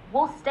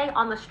 we'll stay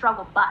on the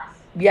struggle bus.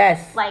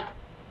 Yes. Like,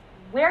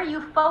 where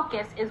you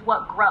focus is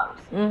what grows.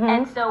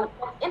 And so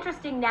what's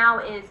interesting now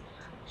is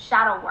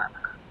shadow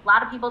work. A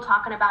lot of people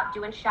talking about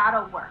doing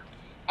shadow work.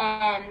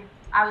 And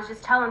I was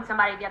just telling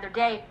somebody the other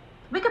day,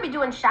 we could be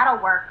doing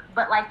shadow work,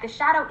 but like, the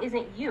shadow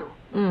isn't you.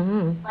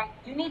 Like,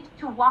 you need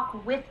to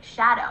walk with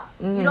shadow.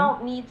 You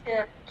don't need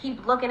to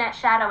keep looking at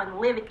shadow and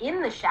live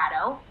in the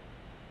shadow.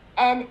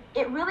 And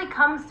it really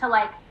comes to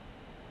like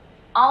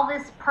all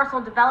this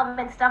personal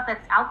development stuff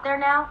that's out there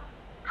now.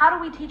 How do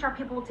we teach our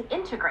people to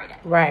integrate it?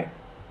 Right.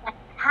 Like,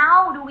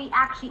 how do we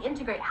actually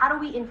integrate? How do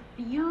we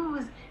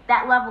infuse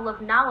that level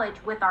of knowledge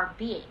with our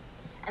being?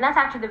 And that's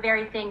actually the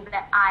very thing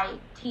that I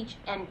teach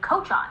and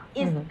coach on,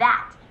 is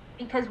that.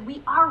 Because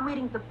we are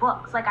reading the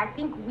books. Like, I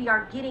think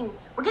we're getting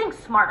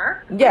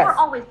smarter. Yes.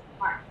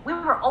 We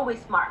were always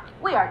smart.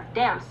 We are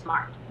damn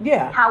smart.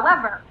 Yeah.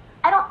 However,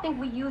 I don't think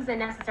we use and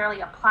necessarily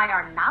apply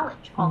our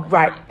knowledge all the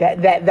time. Right.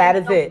 That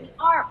is it.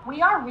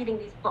 We are reading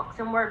these books,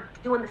 and we're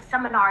doing the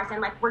seminars, and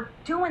like, we're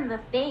doing the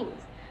things.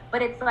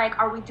 But it's like,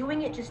 are we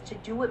doing it just to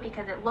do it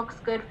because it looks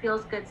good,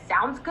 feels good,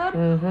 sounds good?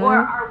 Or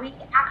are we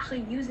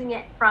actually using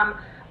it from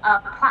a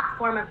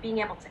platform of being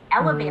able to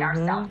elevate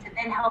ourselves and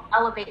then help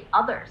elevate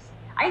others?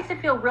 I used to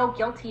feel real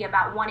guilty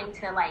about wanting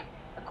to like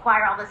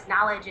acquire all this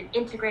knowledge and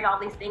integrate all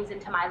these things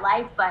into my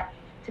life. But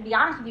to be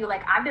honest with you,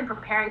 like, I've been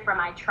preparing for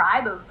my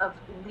tribe of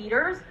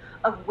leaders,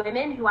 of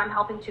women who I'm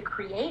helping to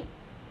create.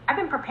 I've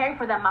been preparing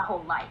for them my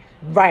whole life.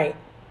 Right.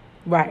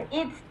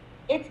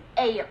 It's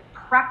a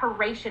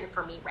preparation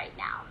for me right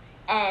now.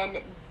 And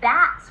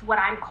that's what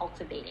I'm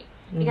cultivating.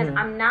 Because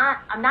I'm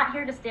not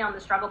here to stay on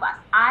the struggle bus.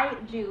 I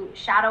do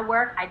shadow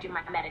work. I do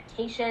my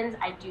meditations.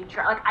 I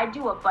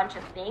do a bunch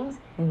of things.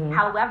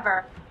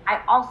 However,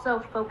 I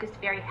also focus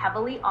very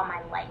heavily on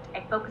my light.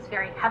 I focus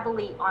very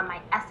heavily on my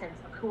essence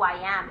of who I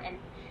am. And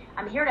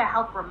I'm here to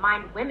help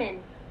remind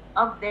women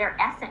of their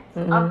essence,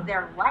 of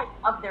their light,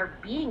 of their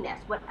beingness,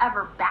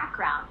 whatever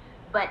background.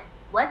 But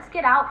let's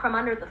get out from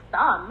under the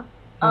thumb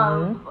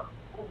of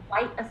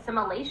white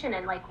assimilation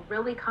and like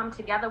really come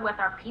together with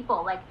our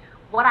people. Like,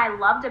 what I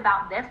loved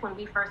about this when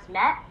we first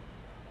met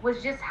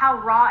was just how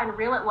raw and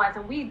real it was.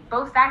 And we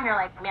both sat here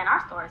like, man,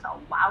 our stories are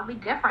wildly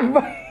different.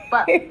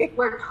 But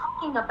we're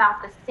talking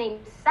about the same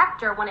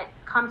sector when it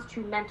comes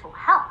to mental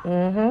health.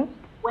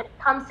 When it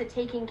comes to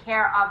taking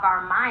care of our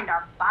mind,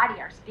 our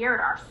body, our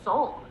spirit, our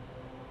soul,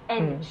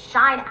 and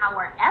shine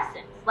our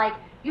essence. Like,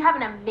 you have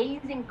an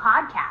amazing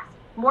podcast.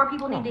 More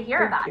people need to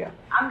hear about it.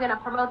 I'm going to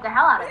promote the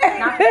hell out of it.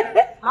 Not because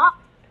it's small,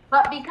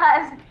 but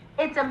because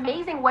it's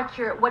amazing what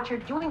you're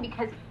doing,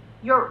 because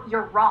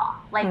you're raw.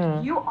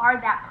 Like, you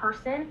are that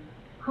person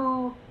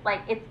who,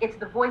 like, it's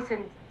the voice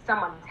in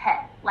someone's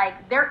head.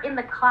 Like, they're in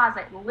the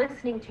closet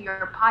listening to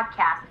your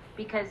podcast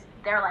because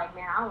they're like,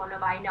 man, I don't want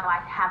nobody to know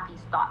I have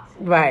these thoughts.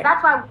 Right.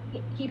 That's why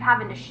we keep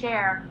having to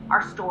share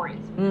our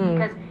stories,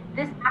 because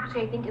this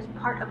actually, I think, is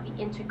part of the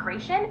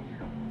integration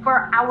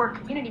for our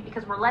community,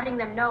 because we're letting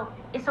them know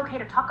it's okay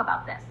to talk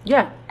about this.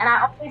 Yeah. And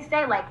I always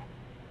say, like,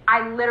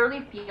 I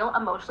literally feel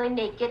emotionally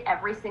naked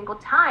every single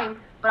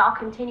time, but I'll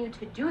continue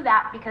to do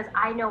that because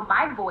I know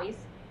my voice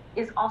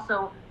is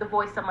also the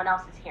voice someone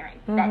else is hearing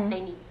that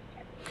they need to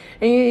hear.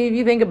 And if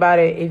you think about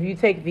it, if you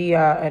take the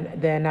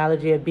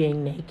analogy of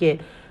being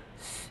naked,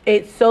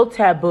 it's so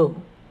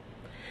taboo.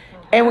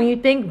 And when you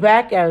think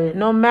back at it,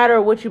 no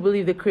matter what you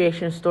believe the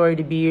creation story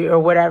to be or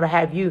whatever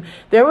have you,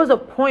 there was a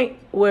point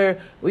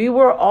where we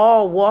were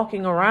all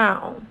walking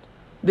around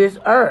this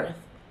earth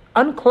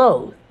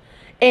unclothed.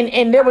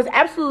 And there was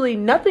absolutely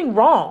nothing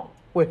wrong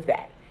with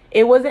that.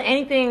 It wasn't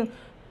anything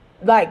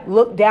like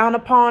looked down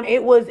upon.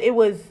 It was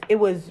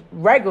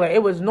regular.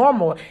 It was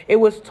normal. It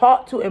was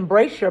taught to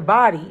embrace your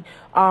body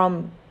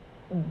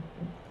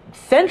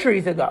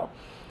centuries ago.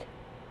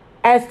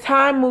 As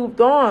time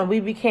moved on,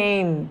 it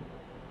became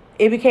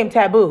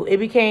taboo. It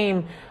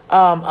became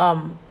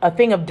a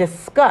thing of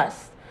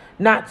disgust,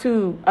 not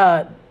to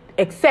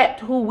accept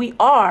who we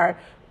are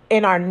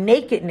in our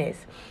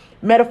nakedness.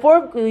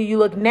 metaphorically, you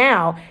look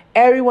now,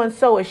 everyone's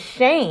so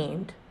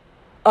ashamed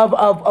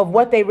of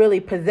what they really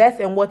possess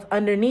and what's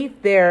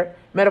underneath their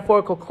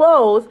metaphorical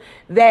clothes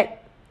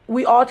that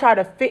we all try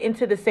to fit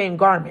into the same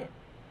garment.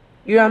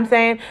 You know what I'm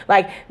saying?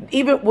 Like,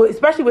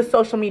 especially with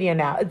social media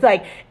now, it's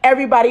like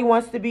everybody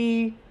wants to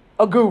be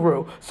a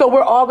guru. So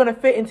we're all going to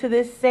fit into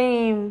this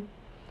same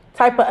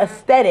type of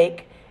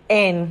aesthetic,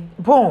 and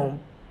boom.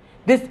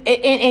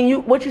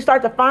 What you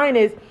start to find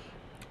is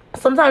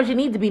sometimes you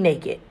need to be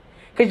naked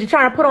because you're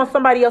trying to put on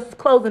somebody else's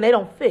clothes and they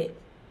don't fit.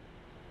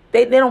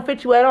 They don't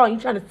fit you at all. You're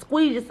trying to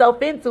squeeze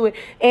yourself into it,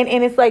 and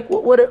it's like,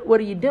 what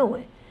are you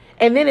doing?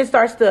 And then it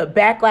starts to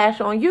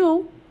backlash on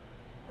you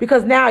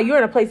because now you're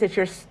in a place that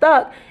you're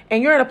stuck,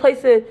 and you're in a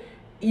place that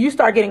you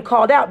start getting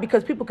called out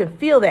because people can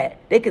feel that.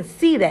 They can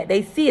see that.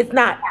 They see it's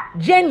not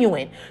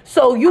genuine.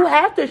 So you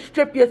have to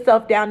strip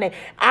yourself down there.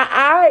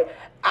 I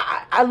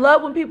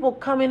love when people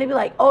come in and be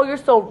like, oh, you're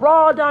so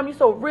raw, Dom. You're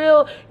so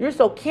real. You're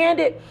so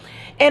candid.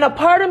 And a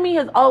part of me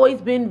has always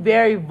been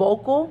very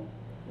vocal.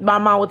 My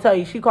mom will tell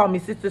you, she called me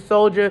Sister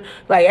Soldier,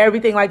 like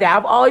everything like that.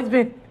 I've always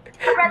been.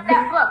 I read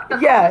that book,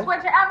 The Yeah. Coolest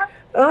Winter Ever.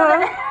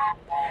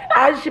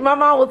 My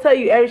mom will tell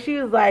you,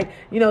 she was like,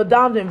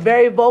 Dom's been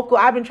very vocal.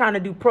 I've been trying to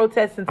do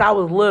protests since I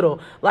was little,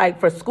 like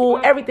for school,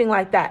 everything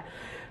like that.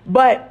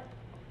 But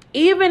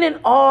even in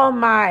all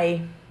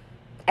my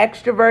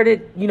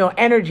extroverted,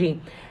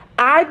 energy,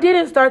 I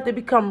didn't start to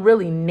become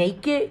really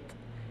naked,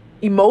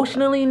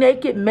 emotionally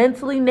naked,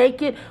 mentally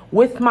naked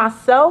with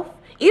myself,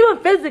 even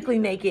physically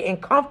naked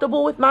and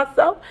comfortable with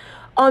myself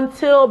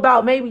until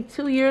about maybe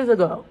 2 years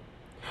ago.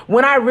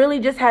 When I really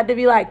just had to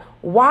be like,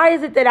 why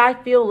is it that I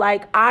feel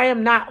like I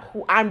am not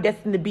who I'm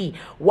destined to be?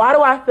 Why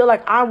do I feel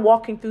like I'm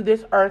walking through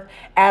this earth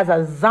as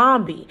a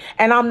zombie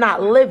and I'm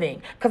not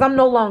living? Because I'm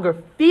no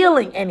longer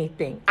feeling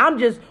anything. I'm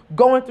just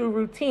going through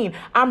routine.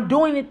 I'm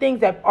doing the things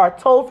that are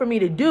told for me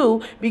to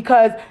do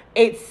because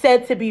it's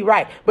said to be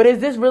right. But is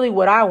this really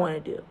what I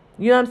want to do?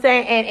 You know what I'm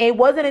saying? And it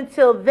wasn't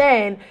until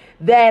then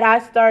that I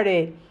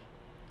started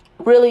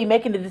really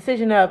making the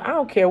decision of, I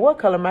don't care what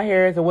color my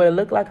hair is or what it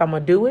look like, I'm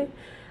going to do it.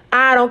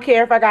 I don't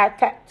care if I got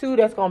tattoo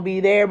that's going to be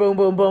there, boom,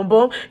 boom, boom,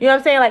 boom. You know what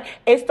I'm saying? Like,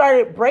 it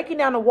started breaking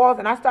down the walls,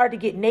 and I started to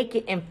get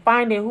naked and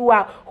finding who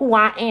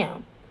I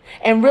am.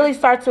 And really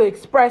start to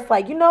express,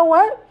 like, you know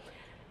what?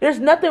 There's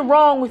nothing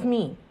wrong with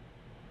me.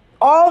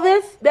 All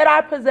this that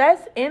I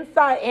possess,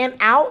 inside and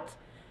out,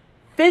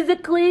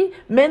 physically,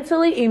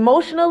 mentally,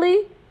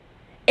 emotionally,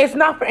 it's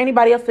not for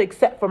anybody else to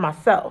accept for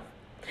myself.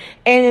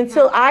 And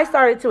until I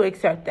started to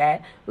accept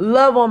that,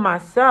 love on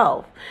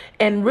myself,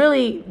 and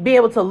really be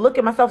able to look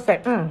at myself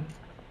and say,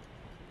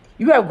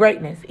 you have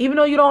greatness. Even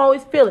though you don't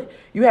always feel it,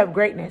 you have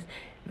greatness.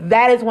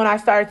 That is when I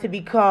started to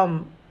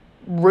become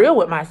real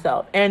with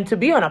myself and to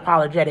be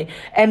unapologetic.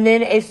 And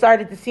then it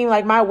started to seem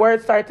like my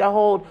words started to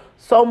hold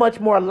so much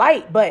more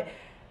light. But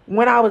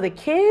when I was a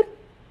kid,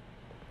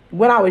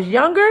 when I was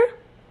younger,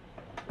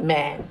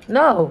 man,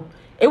 no.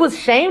 It was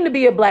shame to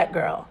be a black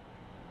girl.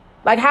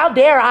 Like, how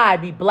dare I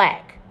be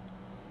black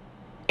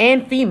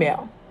and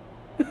female?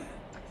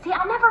 See,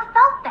 I never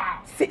felt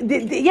that.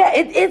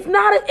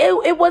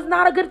 It was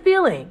not a good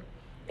feeling.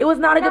 It was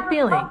not a good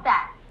feeling. Felt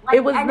that. Like,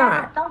 it was I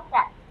not. Never felt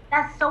that.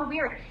 That's so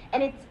weird.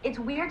 And it's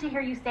weird to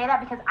hear you say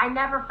that because I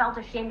never felt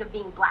ashamed of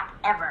being black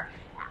ever.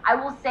 I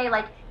will say,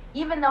 like,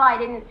 even though I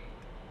don't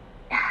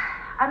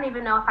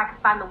even know if I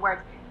could find the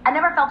words. I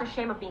never felt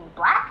ashamed of being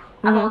black.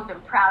 Mm-hmm. I've always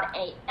been proud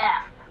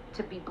AF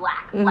to be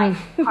black, like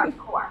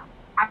hardcore.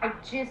 I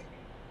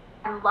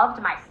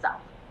loved myself.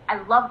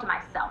 I loved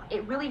myself.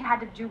 It really had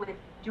to do with,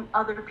 do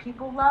other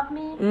people love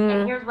me?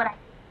 And here's what I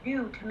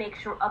do to make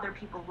sure other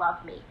people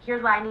love me.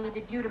 Here's what I need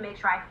to do to make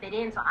sure I fit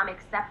in so I'm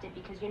accepted.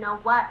 Because you know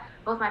what?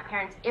 Both my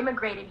parents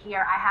immigrated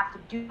here. I have to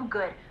do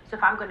good. So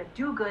if I'm going to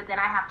do good, then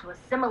I have to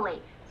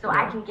assimilate so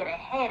I can get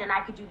ahead and I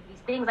could do these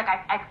things. Like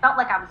I felt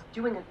like I was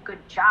doing a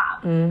good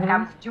job. Like I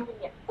was doing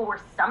it for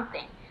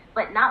something.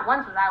 But not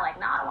once was I like,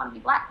 nah, I don't want to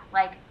be black.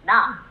 Like,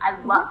 nah, I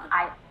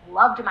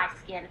loved my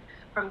skin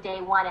from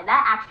day one, and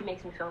that actually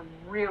makes me feel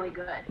really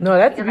good. No,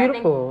 that's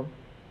beautiful.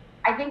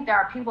 I think there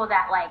are people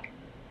that like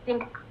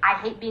think I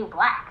hate being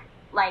black.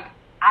 Like,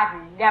 I've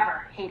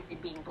never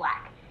hated being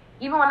black.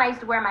 Even when I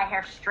used to wear my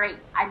hair straight,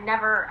 I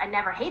never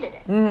hated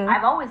it.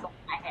 I've always loved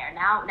my hair.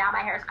 Now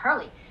my hair is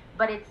curly.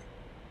 But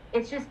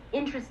it's just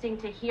interesting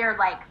to hear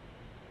like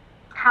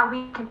how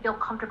we can feel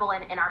comfortable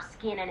in our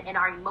skin and in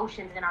our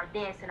emotions and our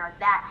this and our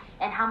that,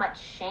 and how much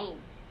shame.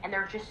 And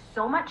there's just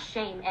so much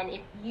shame. And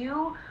if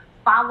you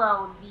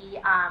follow the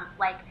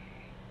like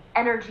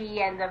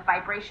energy and the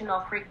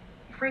vibrational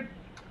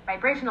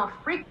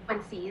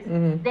frequencies,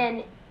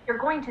 then you're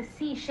going to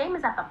see shame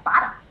is at the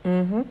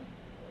bottom.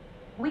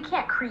 We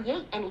can't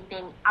create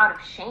anything out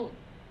of shame.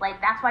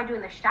 Like, that's why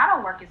doing the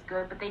shadow work is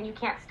good, but then you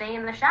can't stay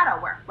in the shadow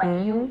work.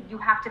 Like, you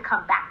have to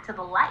come back to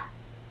the light,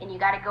 and you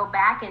got to go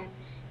back and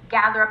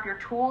gather up your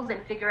tools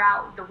and figure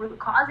out the root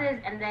causes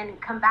and then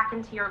come back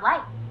into your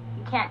light.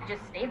 You can't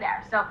just stay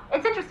there. So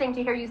it's interesting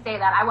to hear you say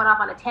that. I went off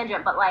on a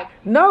tangent, but like,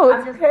 no,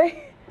 it's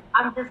okay.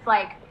 I'm just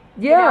like,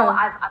 yeah.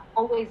 I've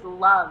always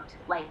loved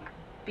like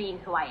being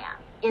who I am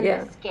in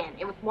this skin.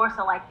 It was more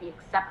so like the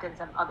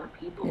acceptance of other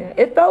people. Yeah.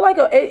 It felt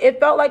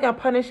like a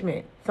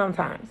punishment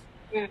sometimes.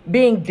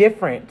 Being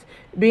different,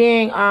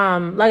 being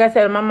like I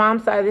said, on my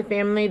mom's side of the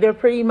family, they're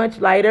pretty much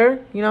lighter.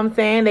 You know what I'm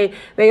saying?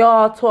 They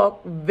all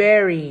talk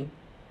very,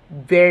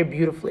 very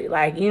beautifully.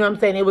 Like, you know what I'm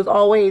saying? It was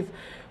always,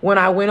 when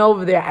I went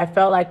over there, I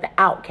felt like the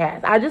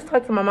outcast. I just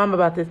talked to my mom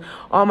about this.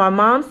 On my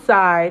mom's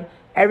side,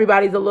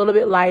 everybody's a little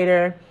bit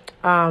lighter,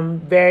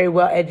 very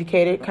well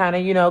educated, kind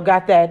of, you know,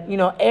 got that, you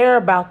know, air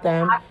about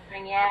them.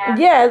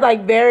 Yeah, it's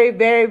like very,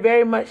 very,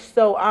 very much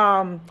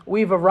so.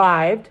 We've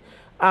arrived.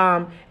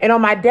 And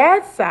on my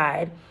dad's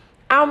side,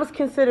 I was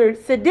considered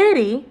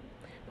sedity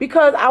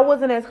because I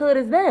wasn't as hood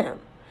as them.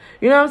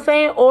 You know what I'm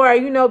saying? Or,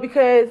 you know,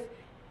 because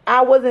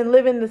I wasn't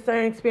living the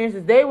certain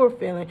experiences they were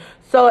feeling.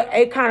 So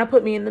it kind of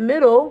put me in the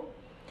middle.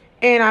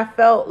 And I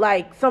felt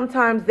like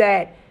sometimes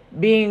that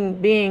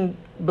being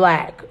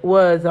black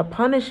was a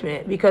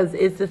punishment, because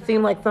it just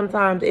seemed like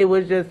sometimes it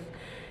was just,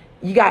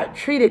 you got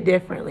treated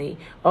differently,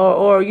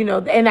 or you know,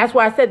 and that's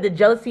why I said the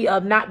jealousy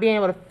of not being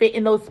able to fit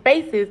in those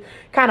spaces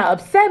kind of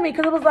upset me,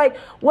 because it was like,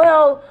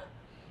 well,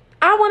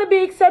 I want to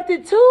be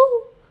accepted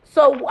too.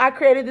 So I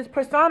created this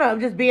persona of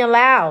just being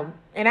loud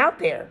and out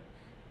there,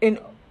 and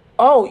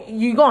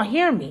you're gonna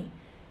hear me.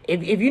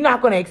 If you're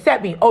not gonna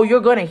accept me,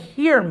 you're gonna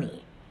hear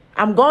me.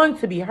 I'm going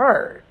to be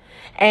heard,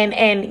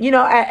 and you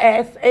know,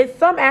 as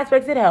some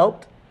aspects it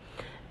helped.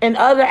 In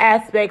other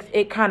aspects,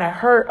 it kind of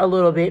hurt a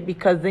little bit,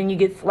 because then you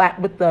get slapped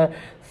with the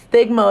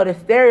stigma or the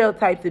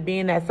stereotypes of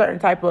being that certain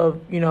type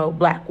of, you know,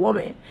 black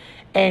woman.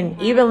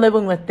 And even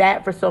living with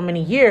that for so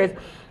many years,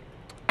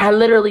 I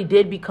literally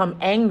did become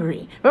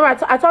angry.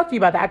 Remember, I talked to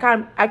you about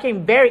that. I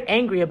became very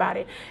angry about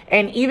it.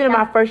 And even in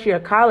my first year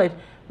of college,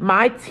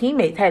 my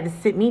teammates had to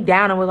sit me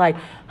down and were like,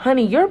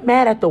 honey, you're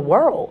mad at the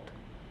world.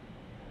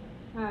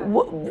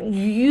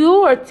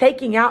 You are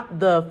taking out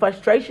the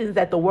frustrations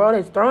that the world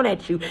has thrown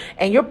at you,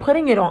 and you're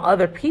putting it on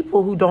other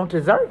people who don't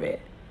deserve it.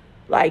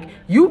 Like,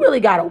 you really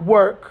got to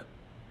work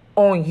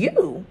on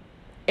you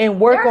and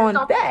work on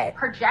that. There's so much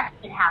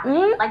projection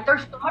happening. Like,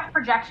 there's so much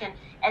projection,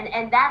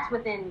 and that's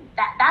within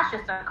that. That's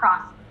just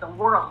across the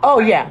world.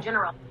 In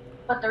general.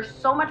 But there's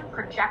so much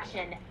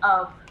projection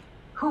of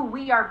who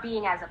we are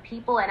being as a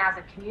people and as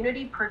a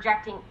community,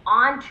 projecting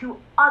onto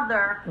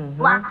other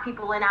black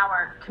people in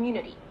our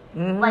community.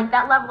 Like,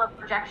 that level of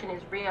projection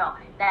is real.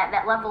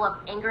 That level of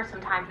anger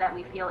sometimes that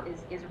we feel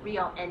is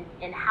real,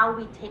 and how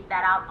we take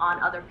that out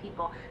on other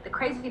people. The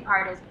crazy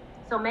part is,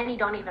 so many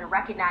don't even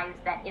recognize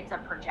that it's a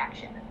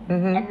projection,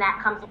 and that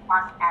comes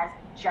across as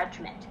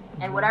judgment.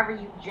 And whatever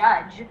you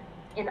judge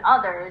in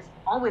others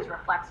always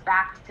reflects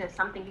back to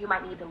something you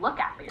might need to look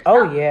at for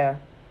yourself.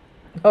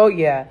 Oh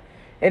yeah,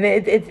 and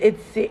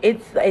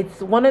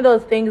it's one of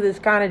those things that's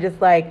kind of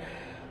just like,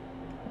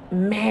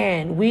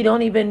 man, we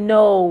don't even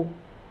know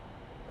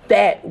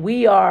that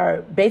we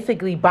are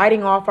basically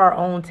biting off our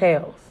own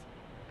tails.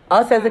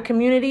 Us as a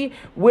community,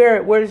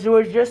 we're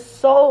just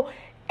so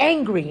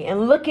angry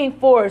and looking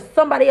for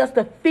somebody else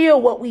to feel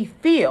what we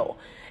feel.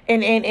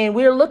 And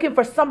we're looking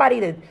for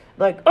somebody to,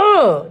 like,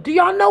 do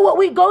y'all know what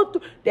we go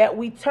through? That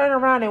we turn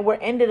around and we're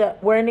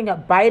ending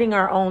up biting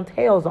our own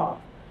tails off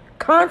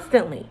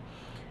constantly.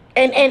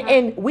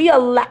 And we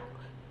allow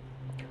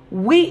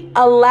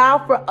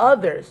for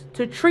others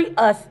to treat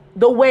us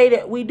the way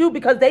that we do,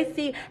 because they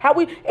see how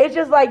it's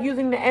just like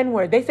using the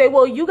N-word. They say,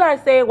 well, you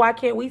guys say it, why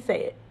can't we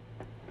say it?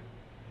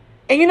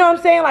 And you know what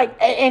I'm saying?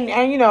 Like,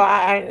 and you know,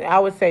 I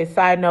would say,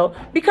 side note,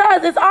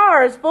 because it's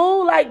ours,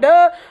 fool, like,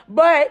 duh.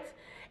 But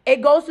it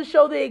goes to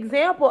show the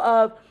example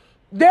of,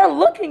 they're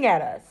looking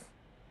at us,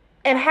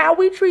 and how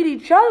we treat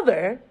each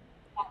other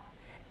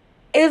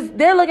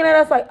they're looking at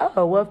us like,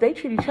 oh, well, if they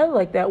treat each other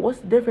like that, what's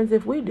the difference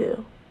if we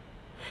do?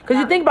 Because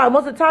you think about it,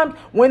 most of the time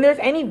when there's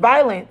any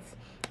violence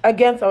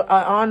against an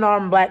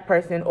unarmed black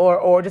person,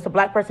 or just a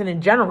black person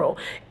in general,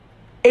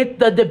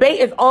 the debate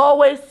is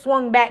always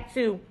swung back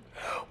to,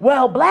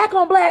 well, black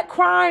on black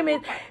crime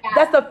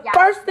that's the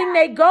first thing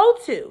they go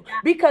to,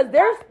 because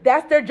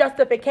that's their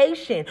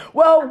justification.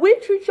 Well, we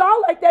treat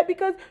y'all like that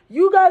because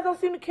you guys don't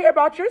seem to care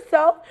about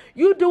yourself.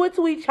 You do it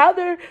to each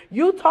other.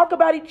 You talk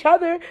about each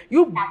other.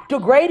 You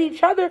degrade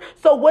each other.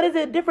 So what is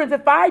the difference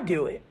if I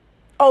do it?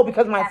 Oh,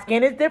 because my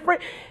skin is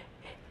different.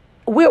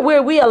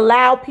 We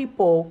allow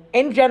people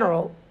in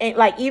general, and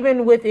like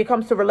even with it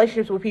comes to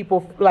relationships with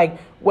people, like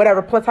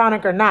whatever,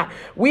 platonic or not,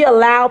 we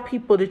allow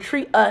people to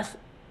treat us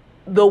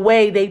the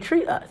way they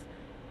treat us.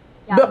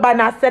 But by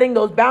not setting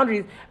those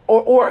boundaries,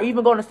 or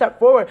even going a step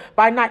forward,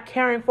 by not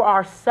caring for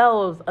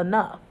ourselves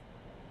enough.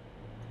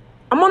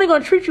 I'm only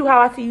going to treat you how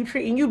I see you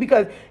treating you,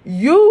 because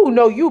you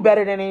know you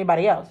better than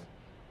anybody else.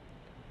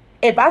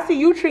 If I see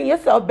you treating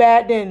yourself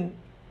bad, then,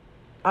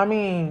 I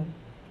mean,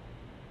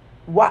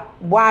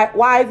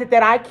 why is it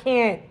that I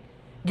can't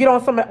get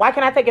on why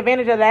can't I take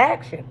advantage of that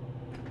action?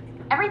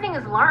 Everything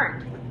is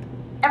learned.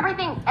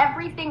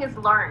 Everything is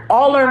learned.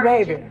 All learned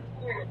behavior.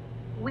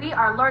 We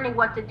are learning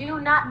what to do,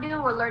 not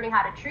do. We're learning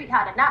how to treat,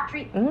 how to not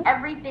treat.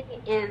 Everything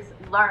is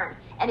learned.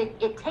 And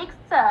it takes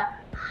a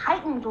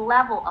heightened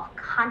level of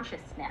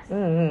consciousness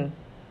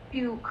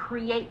to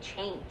create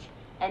change.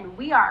 And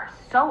we are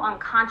so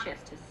unconscious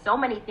to so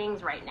many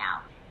things right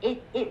now.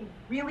 It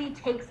really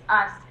takes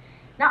us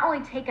not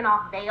only taking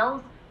off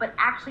veils, but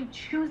actually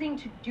choosing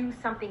to do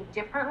something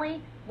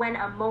differently when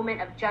a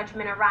moment of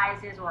judgment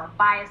arises or a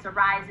bias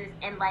arises,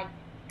 and like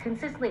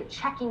consistently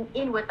checking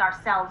in with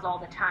ourselves all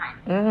the time.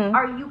 Mm-hmm.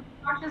 Are you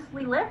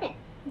consciously living?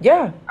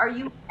 Yeah. Are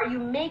you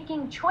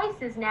making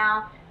choices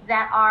now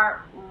that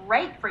are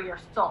right for your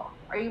soul?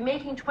 Are you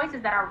making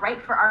choices that are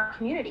right for our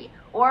community?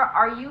 Or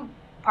are you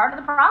part of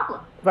the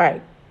problem?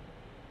 Right.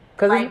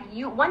 Like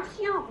once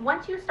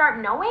you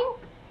start knowing,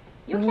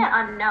 you mm-hmm.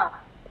 can't unknow.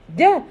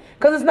 Yeah,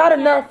 because it's not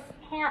enough.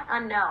 You can't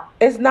unknow.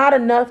 It's not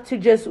enough to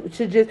just.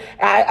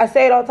 I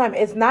say it all the time.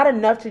 It's not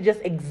enough to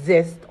just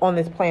exist on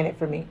this planet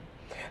for me.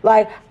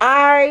 Like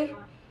I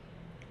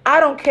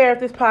don't care if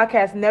this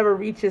podcast never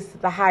reaches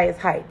the highest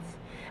heights.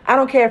 I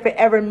don't care if it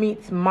ever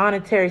meets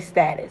monetary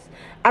status.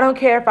 I don't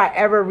care if I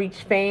ever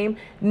reach fame.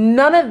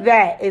 None of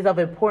that is of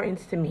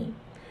importance to me.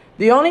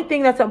 The only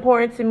thing that's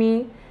important to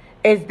me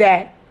is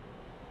that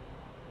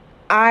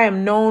I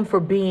am known for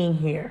being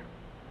here.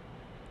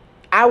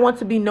 I want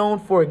to be known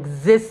for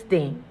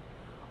existing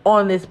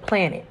on this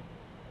planet.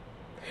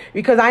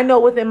 Because I know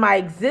within my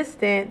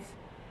existence,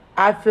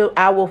 I feel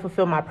I will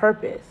fulfill my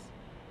purpose.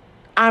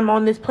 I'm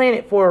on this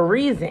planet for a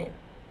reason.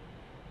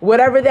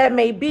 Whatever that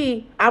may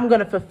be, I'm going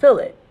to fulfill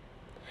it.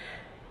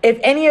 If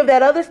any of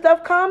that other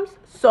stuff comes,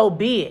 so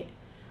be it.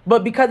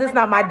 But because it's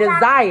not my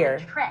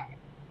desire.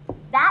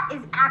 That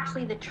is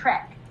actually the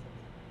trick.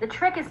 The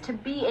trick is to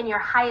be in your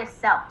highest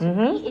self, to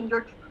mm-hmm. be in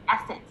your true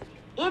essence.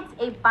 It's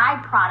a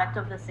byproduct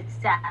of the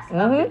success, mm-hmm.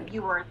 of the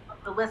viewers,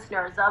 of the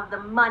listeners, of the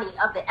money,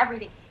 of the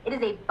everything. It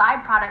is a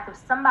byproduct of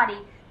somebody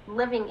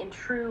living in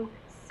true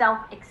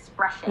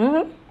self-expression.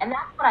 Mm-hmm. And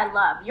that's what I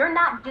love. You're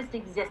not just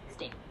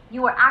existing.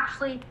 You are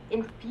actually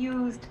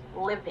infused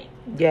living.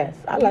 Yes,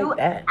 I like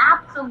that. You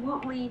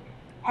absolutely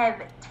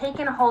have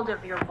taken hold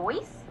of your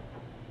voice,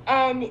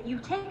 and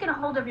you've taken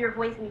hold of your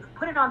voice and you've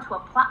put it onto a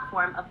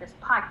platform of this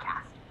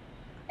podcast.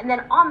 And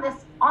then on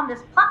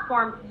this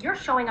platform, you're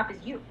showing up as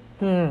you.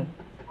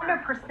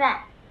 100%.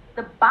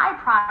 The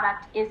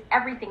byproduct is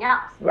everything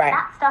else. Right.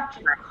 That stuff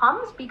just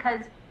comes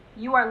because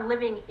you are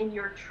living in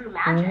your true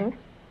magic.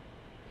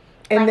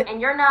 Mm-hmm.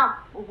 And you're not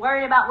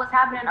worried about what's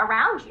happening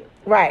around you.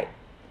 Right.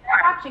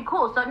 That's actually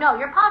cool. So no,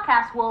 your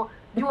podcast will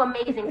do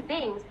amazing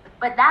things,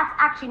 but that's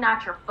actually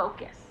not your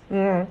focus.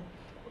 Mm-hmm.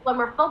 When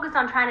we're focused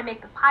on trying to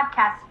make the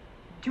podcast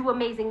do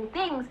amazing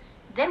things,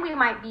 then we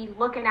might be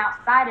looking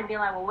outside and being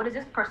like, well, what does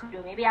this person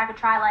do? Maybe I could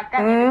try like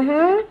that.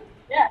 Mm-hmm.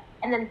 Yeah.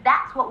 And then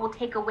that's what will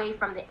take away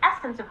from the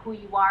essence of who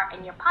you are,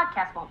 and your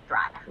podcast won't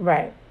thrive.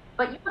 Right.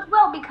 But yours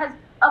will, because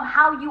of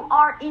how you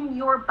are in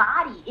your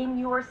body, in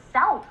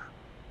yourself.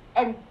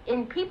 And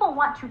people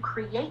want to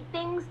create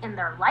things in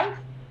their life.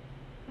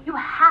 You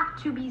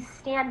have to be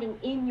standing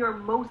in your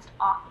most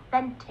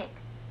authentic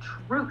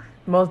truth.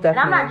 Most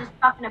definitely. And I'm not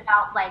just talking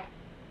about like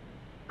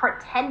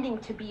pretending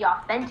to be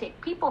authentic.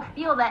 People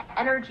feel that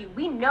energy.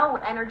 We know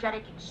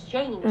energetic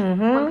exchange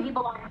when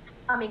people are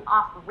coming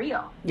off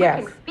real.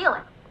 Yes. You can feel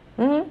it.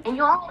 And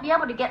you'll only be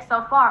able to get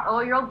so far,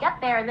 or you'll get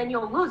there and then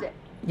you'll lose it.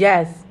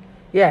 Yes.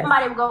 Yes.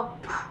 Somebody will go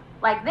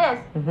like this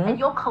and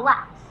you'll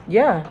collapse.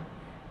 Yeah.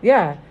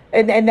 Yeah.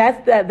 And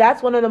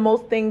that's one of the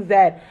most things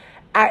that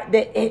I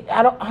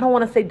don't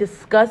want to say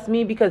disgust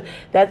me, because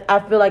I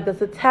feel like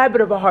that's a tad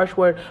bit of a harsh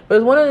word, but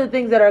it's one of the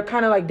things that are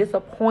kind of like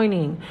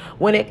disappointing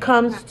when it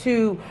comes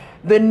to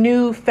the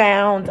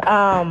newfound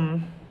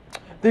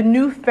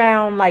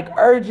like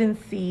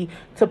urgency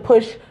to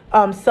push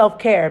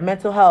self-care,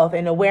 mental health,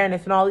 and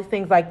awareness, and all these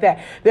things like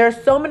that. There are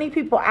so many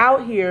people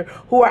out here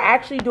who are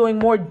actually doing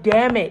more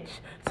damage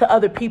to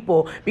other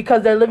people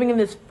because they're living in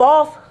this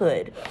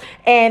falsehood,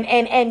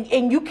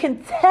 and you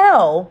can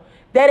tell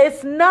that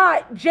it's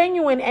not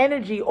genuine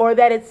energy, or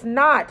that it's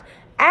not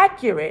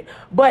accurate.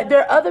 But there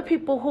are other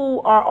people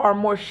who are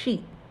more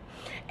sheep,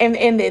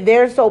 and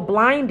they're so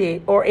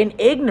blinded or in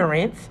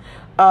ignorance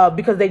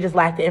because they just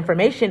lack the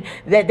information,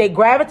 that they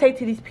gravitate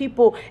to these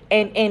people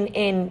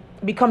and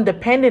become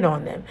dependent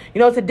on them. You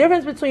know, it's a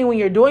difference between when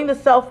you're doing the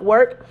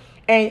self-work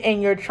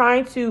and you're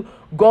trying to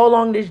go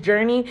along this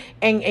journey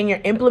and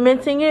you're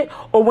implementing it,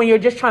 or when you're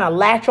just trying to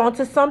latch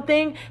onto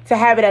something to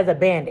have it as a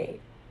Band-Aid.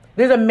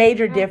 There's a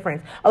major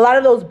difference. A lot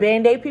of those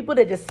Band-Aid people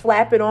that just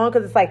slap it on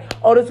because it's like,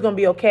 oh, this is going to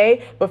be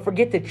okay, but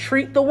forget to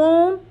treat the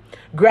wound,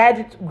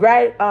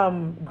 gravitate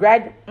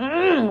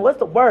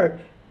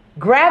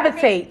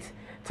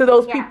to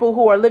those people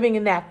who are living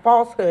in that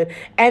falsehood,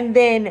 and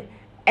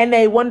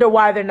they wonder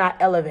why they're not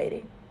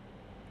elevating.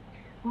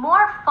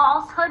 More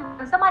falsehood.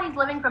 When somebody's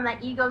living from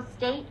that ego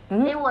state,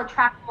 they will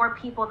attract more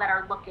people that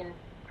are looking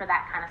for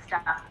that kind of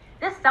stuff.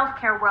 This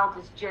self-care world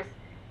is just,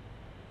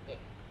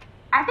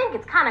 I think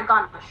it's kind of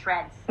gone to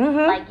shreds.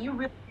 Like, you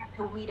really have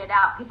to weed it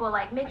out. People are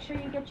like, make sure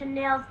you get your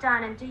nails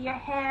done and do your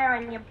hair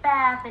and your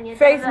bath and your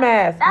face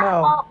mask.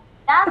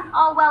 That's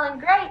all well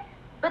and great,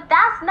 but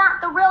that's not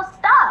the real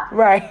stuff.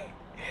 Right.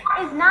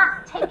 That is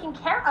not taking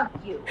care of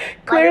you.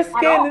 Clear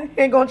skin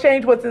ain't gonna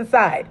change what's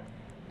inside.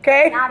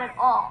 Okay? Not at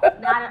all.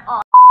 Not at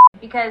all.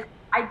 Because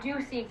I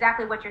do see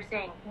exactly what you're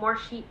saying. More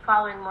sheep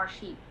following more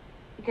sheep.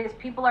 Because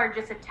people are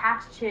just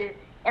attached to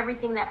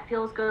everything that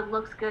feels good,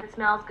 looks good,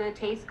 smells good,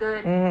 tastes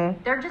good.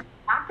 Mm-hmm. They're just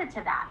attracted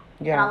to that.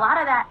 Yeah. And a lot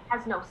of that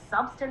has no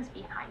substance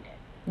behind it.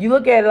 You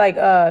look at like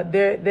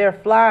they're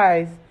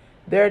flies,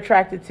 they're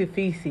attracted to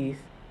feces.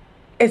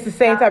 It's the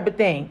same type of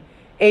thing.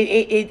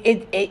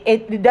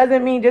 It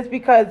doesn't mean just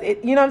because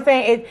you know what I'm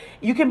saying?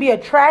 You can be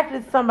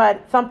attracted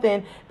to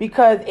something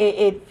because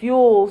it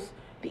fuels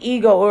the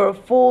ego or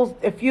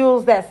it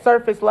fuels that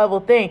surface level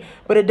thing,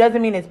 but it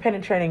doesn't mean it's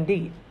penetrating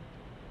deep.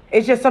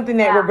 It's just something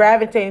that we're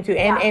gravitating to.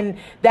 And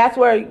that's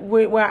where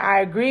I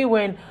agree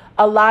when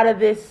a lot of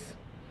this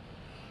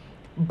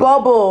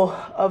bubble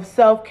of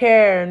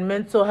self-care and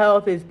mental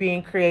health is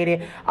being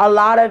created. A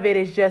lot of it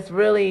is just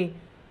really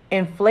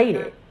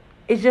inflated.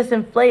 It's just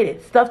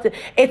inflated stuff.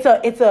 It's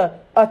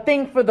a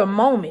thing for the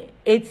moment.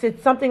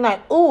 It's something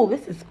like, ooh,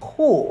 this is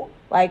cool.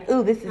 Like,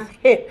 ooh, this is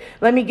hip.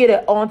 Let me get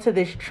it onto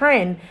this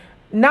trend,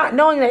 not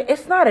knowing that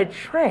it's not a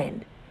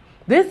trend.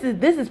 This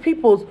is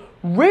people's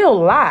real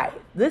life.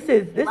 This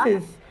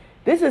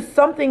is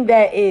something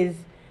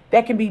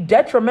that can be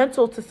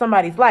detrimental to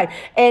somebody's life.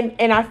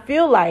 And I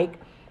feel like,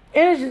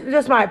 and it's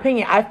just my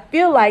opinion, I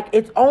feel like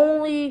it's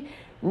only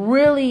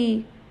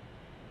really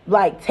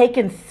like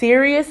taken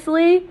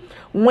seriously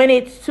when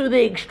it's to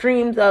the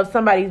extremes of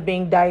somebody's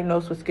being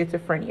diagnosed with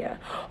schizophrenia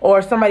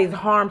or somebody's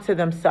harm to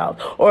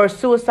themselves or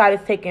suicide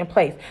is taking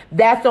place.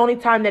 That's the only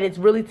time that it's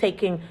really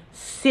taken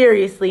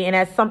seriously and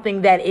as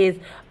something that is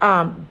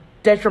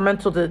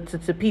detrimental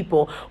to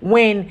people.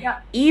 When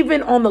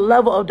even on the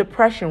level of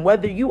depression,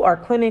 whether you are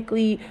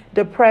clinically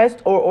depressed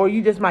or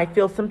you just might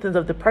feel symptoms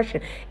of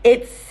depression,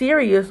 it's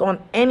serious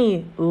on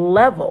any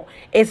level.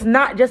 It's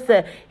not just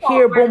a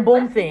boom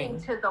boom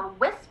thing. To the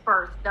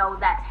whispers though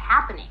that's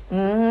happening.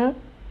 Mm-hmm.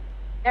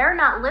 They're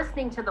not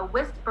listening to the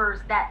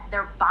whispers that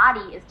their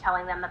body is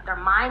telling them, that their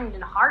mind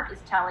and heart is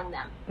telling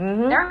them.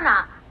 Mm-hmm.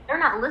 They're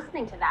not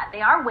listening to that.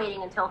 They are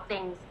waiting until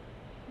things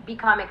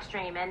become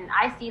extreme. And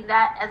I see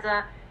that as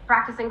a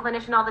practicing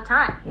clinician all the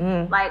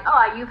time. Like,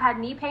 oh, you've had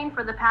knee pain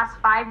for the past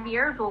 5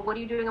 years. Well, what are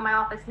you doing in my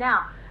office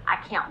now? I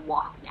can't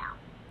walk now.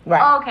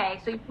 Right.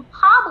 Okay, so you're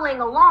hobbling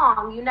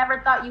along. You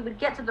never thought you would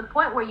get to the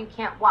point where you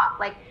can't walk.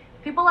 Like,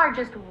 people are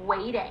just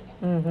waiting.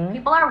 Mm-hmm.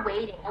 People are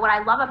waiting. And what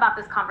I love about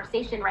this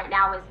conversation right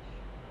now is,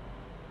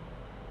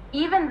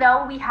 even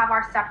though we have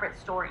our separate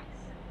stories,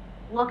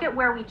 look at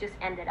where we just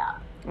ended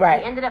up.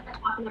 Right. We ended up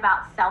talking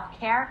about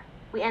self-care.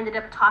 We ended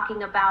up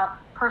talking about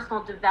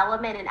personal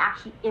development and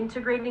actually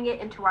integrating it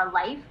into our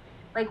life.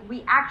 Like,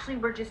 we actually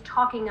were just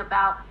talking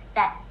about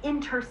that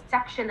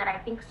intersection that I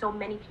think so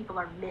many people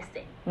are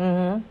missing.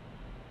 Mm-hmm.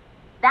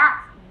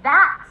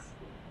 That's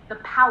the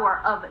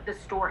power of the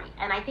story.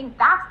 And I think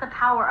that's the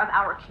power of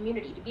our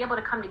community, to be able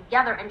to come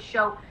together and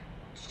show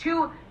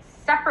two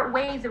separate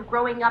ways of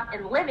growing up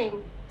and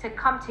living to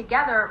come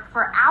together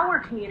for our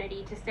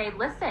community to say,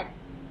 listen,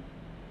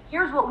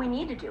 here's what we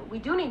need to do. We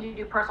do need to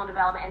do personal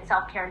development and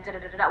self-care and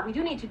da-da-da-da. We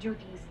do need to do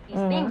these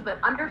things, but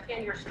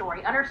understand your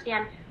story.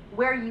 Understand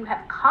where you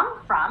have come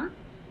from,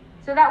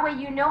 so that way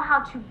you know how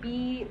to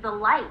be the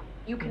light.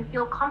 You can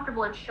feel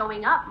comfortable in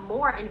showing up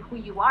more in who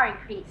you are and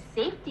create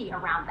safety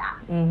around that.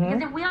 Mm-hmm.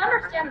 Because if we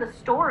understand the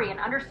story and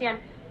understand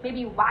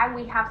maybe why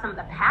we have some of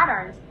the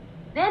patterns,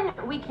 then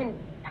we can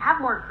have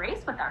more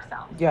grace with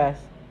ourselves. Yes.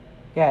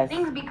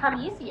 Things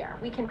become easier.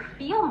 We can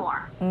feel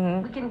more.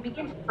 Mm-hmm. We can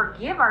begin to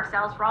forgive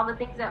ourselves for all the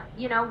things that,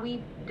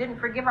 we didn't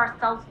forgive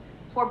ourselves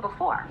for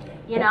before,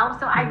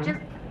 So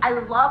I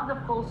love the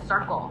full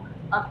circle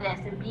of this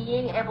and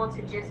being able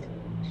to just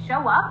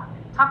show up,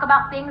 talk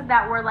about things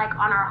that were like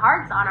on our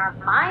hearts, on our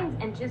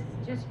minds, and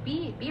just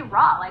be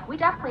raw. Like, we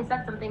definitely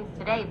said some things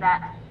today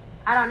that,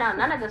 I don't know,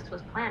 none of this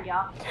was planned,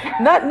 y'all.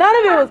 None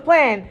of it was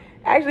planned.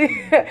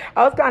 Actually,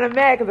 I was kind of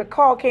mad because a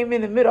call came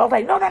in the middle. I was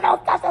like, no,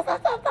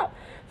 stop.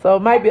 So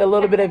it might be a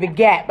little bit of a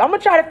gap. I'm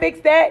gonna try to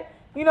fix that.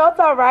 It's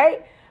all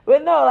right.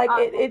 But no, like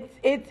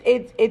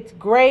it's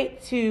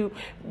great to,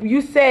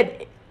 you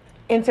said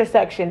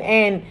intersection,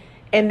 and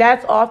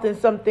that's often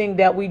something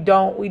that we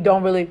don't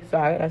really,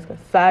 sorry, that's a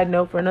side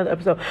note for another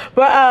episode.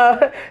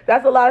 But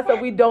that's a lot of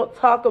stuff we don't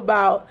talk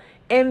about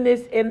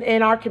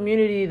in our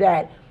community,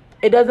 that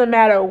it doesn't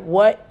matter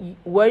what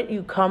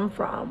you come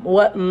from,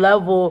 what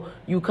level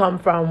you come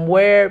from,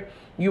 where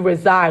you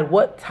reside,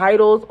 what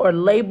titles or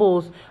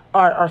labels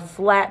are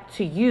slapped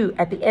to you.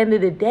 At the end of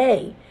the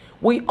day,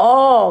 we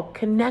all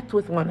connect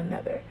with one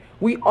another.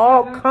 We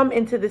all come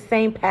into the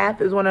same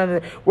path as one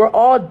another. We're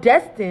all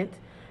destined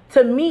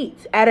to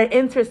meet at an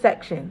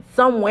intersection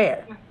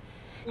somewhere.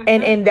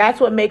 And that's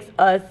what makes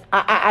us,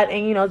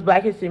 it's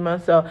Black History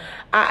Month, so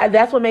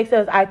that's what makes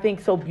us, I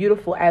think, so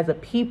beautiful as a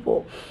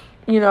people.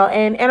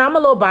 And I'm a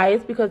little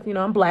biased because,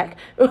 I'm Black.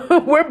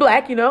 We're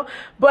Black,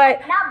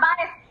 but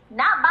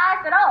not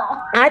biased at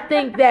all. I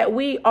think that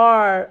we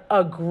are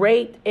a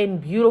great and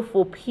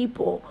beautiful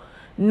people,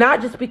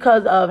 not just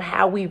because of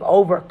how we've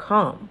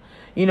overcome,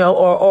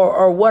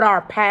 or what our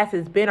past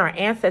has been, our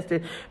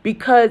ancestors,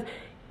 because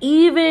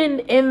even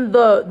in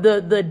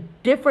the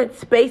different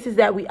spaces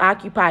that we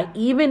occupy,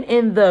 even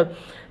in the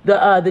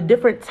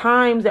different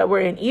times that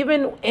we're in,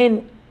 even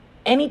in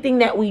anything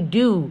that we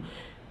do,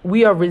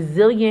 we are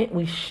resilient,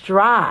 we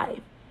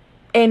strive,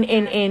 and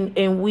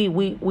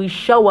we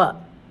show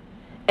up.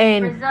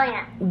 And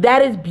resilient.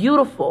 That is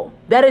beautiful.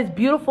 That is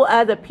beautiful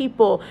as a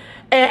people.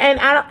 And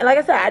I don't, like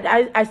I said,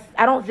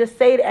 I don't just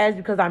say it as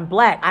because I'm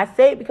black. I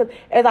say it because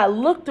as I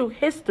look through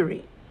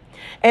history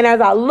and as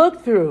I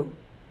look through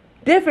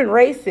different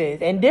races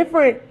and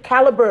different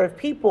caliber of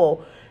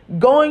people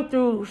going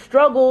through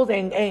struggles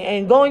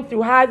and going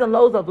through highs and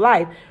lows of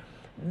life,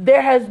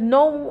 there's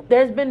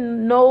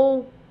been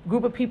no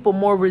group of people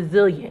more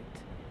resilient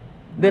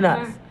than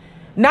us.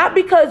 Not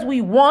because we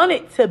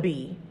wanted to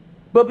be,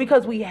 but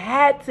because we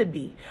had to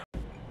be.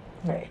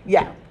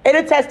 Yeah, it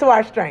attests to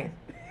our strength.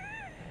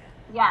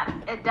 Yeah,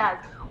 it does.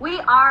 We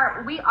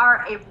are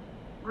a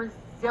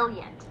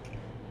resilient,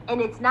 and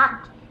it's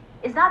not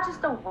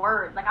just a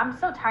word. Like, I'm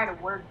so tired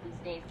of words these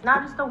days. It's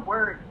not just a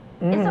word.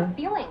 It's a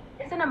feeling.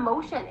 It's an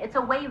emotion. It's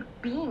a way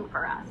of being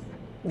for us.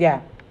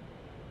 Yeah,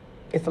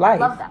 it's life.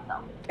 I love that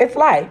though. It's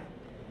life.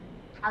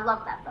 I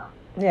love that though.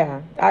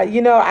 Yeah,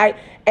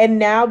 and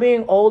now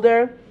being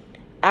older,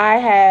 I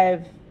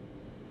have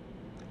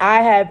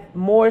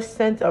more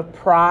sense of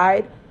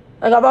pride.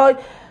 Like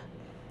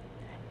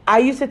I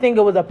used to think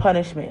it was a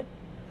punishment.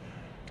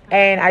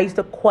 And I used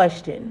to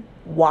question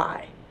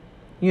why.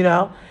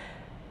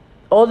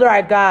 Older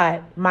I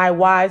got, my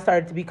why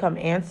started to become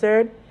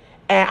answered.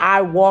 And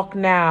I walk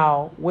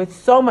now with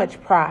so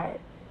much pride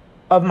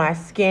of my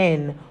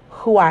skin,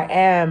 who I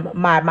am,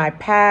 my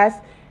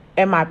past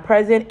and my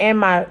present and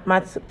my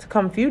to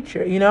come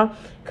future,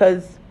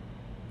 because,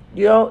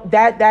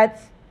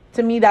 that's,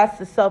 to me, that's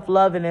the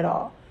self-love in it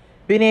all.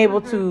 Being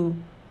able to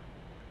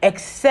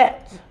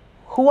accept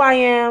who I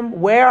am,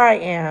 where I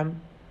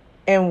am,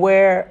 and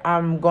where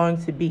I'm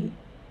going to be.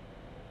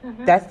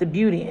 That's the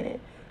beauty in it.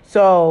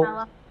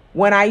 So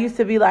when I used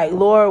to be like,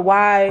 Lord,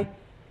 why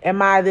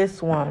am I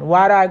this one?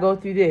 Why do I go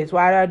through this?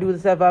 Why do I do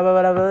this stuff? Blah,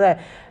 blah, blah, blah,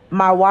 blah.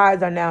 My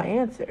whys are now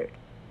answered.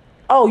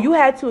 Oh, you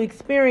had to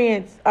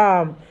experience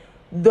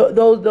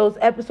those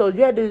episodes.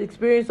 You had to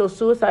experience those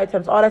suicide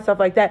attempts, all that stuff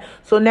like that.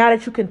 So now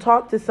that you can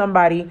talk to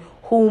somebody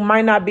who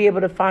might not be able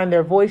to find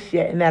their voice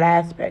yet in that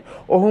aspect,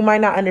 or who might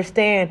not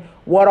understand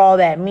what all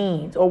that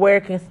means or where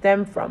it can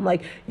stem from.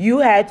 Like, you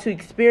had to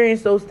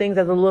experience those things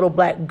as a little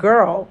black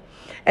girl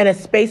in a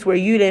space where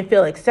you didn't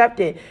feel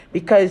accepted,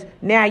 because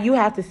now you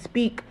have to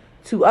speak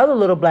to other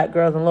little black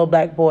girls and little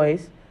black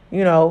boys,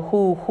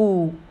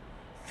 who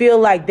feel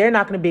like they're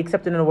not going to be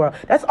accepted in the world.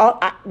 That's all.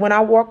 When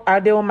I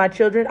deal with my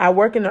children, I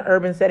work in the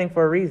urban setting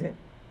for a reason.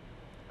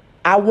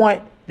 I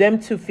want them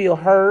to feel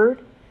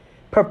heard,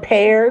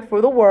 prepared for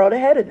the world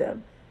ahead of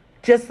them,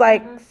 just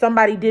like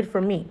somebody did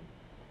for me,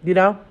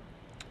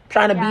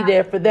 trying to be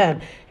there for them.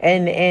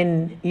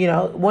 And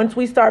once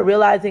we start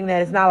realizing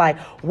that it's not like,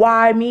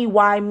 why me,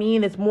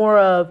 and it's more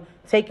of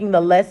taking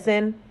the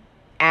lesson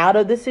out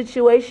of the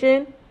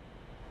situation,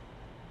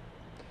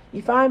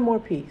 you find more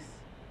peace.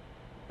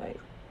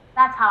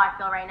 That's how I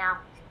feel right now,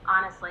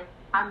 honestly.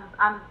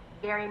 I'm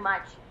very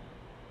much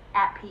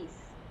at peace.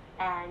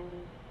 And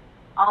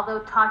although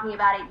talking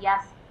about it,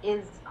 yes,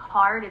 is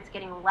hard, it's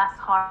getting less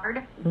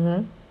hard.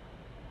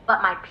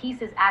 But my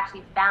peace is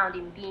actually found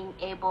in being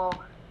able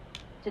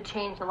to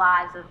change the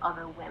lives of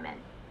other women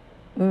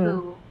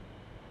who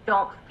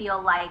don't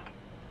feel like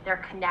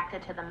they're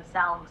connected to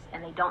themselves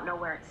and they don't know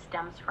where it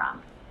stems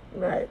from.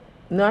 Right.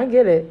 No, I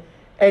get it.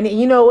 And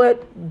you know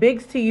what?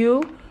 Bigs to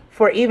you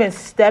for even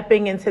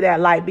stepping into that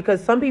light,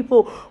 because some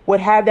people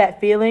would have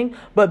that feeling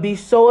but be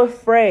so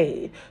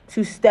afraid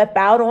to step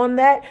out on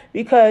that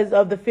because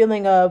of the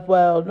feeling of,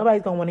 well,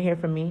 nobody's going to want to hear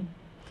from me.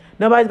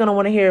 Nobody's going to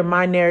want to hear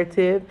my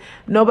narrative.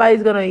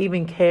 Nobody's going to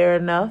even care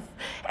enough.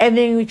 And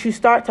then what you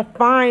start to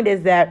find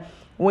is that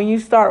when you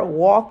start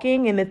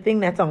walking in the thing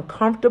that's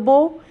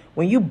uncomfortable,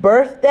 when you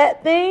birth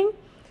that thing,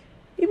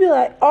 you be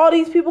like, all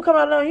these people come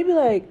out and you be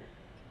like,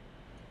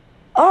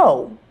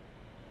 oh,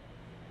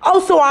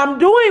 so I'm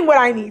doing what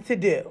I need to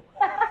do.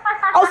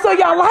 Oh, so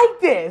y'all like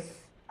this.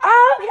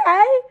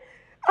 Okay.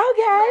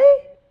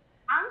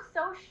 I'm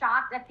so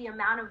shocked at the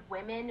amount of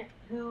women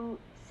who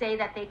say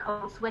that they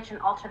code switch and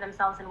alter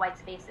themselves in white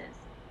spaces.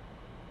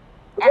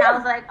 And I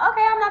was like,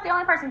 okay, I'm not the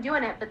only person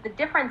doing it. But the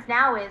difference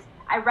now is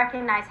I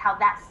recognize how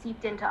that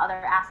seeped into other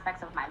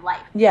aspects of my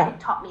life. Yeah. It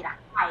taught me to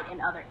hide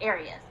in other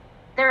areas.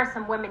 There are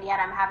some women yet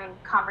I'm having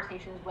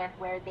conversations with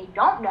where they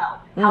don't know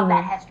how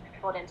that has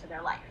trickled into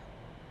their life.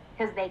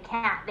 Because they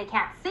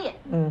can't see it.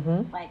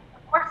 Like,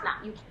 of course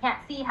not. You can't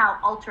see how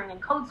altering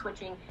and code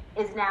switching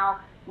is now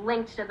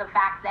linked to the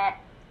fact that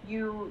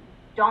you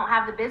don't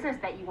have the business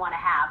that you want to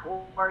have,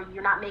 or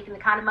you're not making the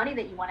kind of money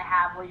that you want to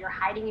have, or you're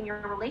hiding in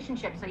your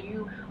relationship so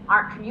you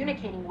aren't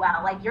communicating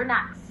well. Like, you're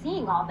not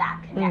seeing all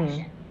that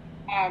connection.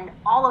 And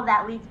all of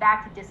that leads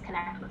back to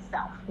disconnect with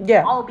self.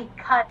 Yeah. All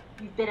because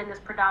you've been in this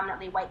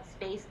predominantly white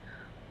space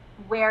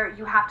where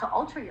you have to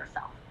alter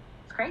yourself.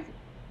 It's crazy.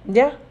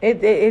 Yeah,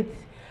 it's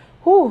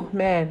Whew,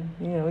 man,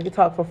 we could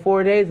talk for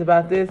 4 days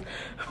about this.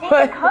 We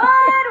could.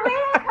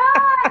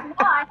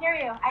 No, I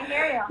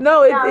hear you.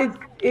 No,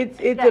 it's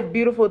a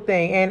beautiful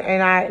thing,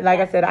 and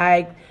I said,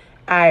 I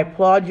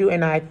applaud you,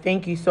 and I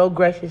thank you so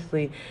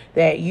graciously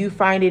that you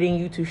find it in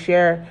you to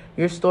share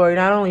your story.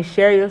 Not only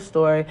share your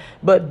story,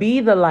 but be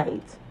the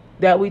light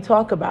that we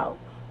talk about,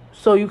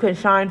 so you can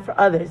shine for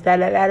others. That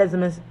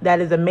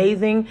is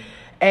amazing,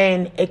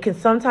 and it can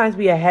sometimes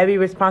be a heavy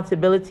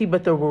responsibility,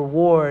 but the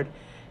reward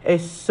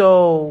is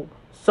so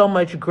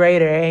much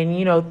greater.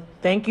 And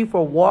thank you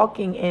for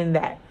walking in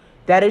that.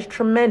 That is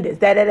tremendous.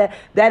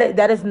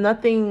 That is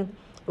nothing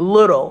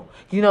little.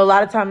 A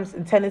lot of times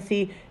in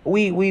Tennessee,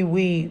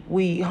 we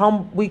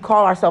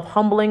call ourselves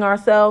humbling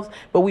ourselves,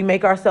 but we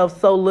make ourselves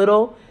so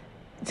little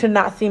to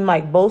not seem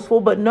like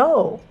boastful. But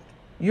no,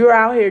 you're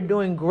out here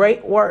doing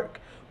great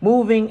work,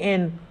 moving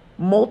in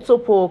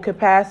multiple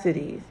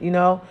capacities,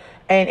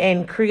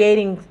 and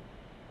creating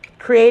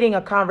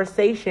a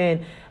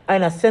conversation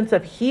and a sense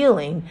of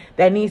healing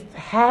that needs to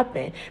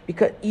happen,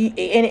 because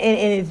and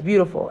it's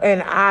beautiful,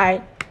 and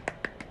I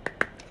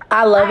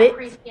love it. I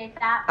appreciate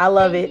that. I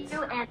love Thank it.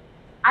 You, and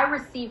I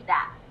receive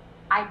that.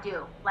 I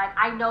do. Like,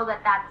 I know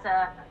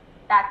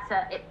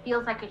it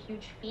feels like a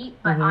huge feat,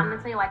 but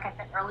honestly, like I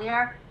said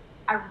earlier,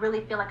 I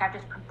really feel like I've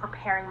just been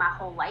preparing my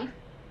whole life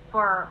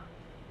for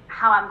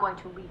how I'm going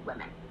to lead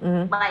women.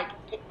 Like,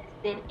 it has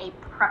been a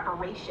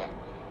preparation.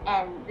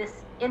 And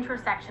this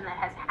intersection that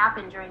has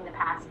happened during the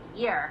past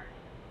year,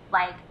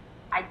 like,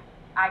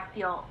 I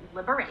feel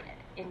liberated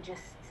in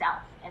just self.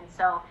 And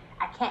so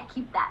I can't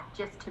keep that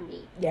just to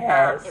me.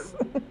 Yes. It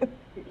really needs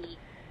to be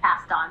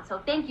passed on. So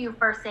thank you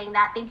for saying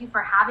that. Thank you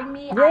for having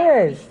me. Yes. I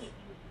appreciate you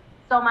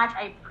so much.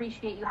 I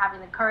appreciate you having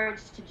the courage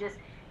to just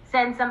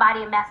send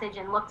somebody a message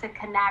and look to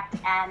connect.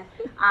 And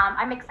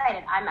I'm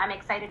excited. I'm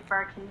excited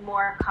for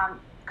more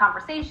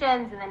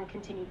conversations and then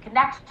continued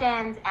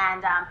connections.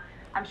 And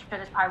I'm sure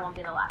this probably won't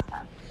be the last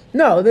time.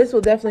 No, this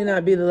will definitely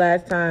not be the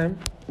last time.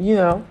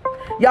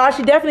 Y'all,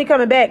 she definitely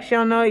coming back. She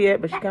don't know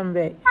yet, but she coming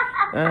back.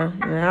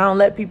 And I don't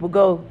let people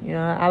go.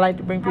 I like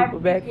to bring people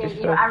back for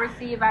sure. I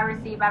receive.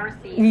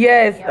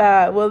 Yes.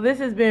 Yep. Well, this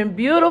has been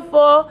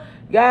beautiful.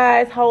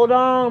 Guys, hold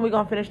on. We're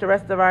going to finish the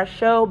rest of our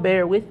show.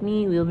 Bear with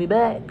me. We'll be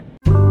back.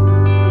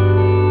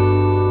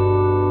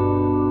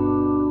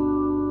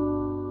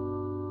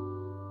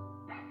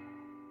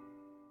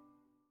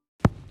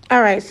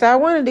 All right, so I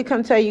wanted to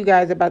come tell you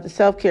guys about the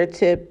self-care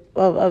tip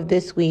of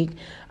this week.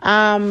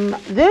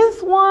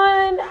 This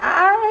one,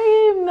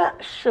 I'm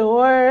not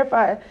sure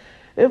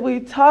if we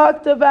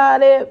talked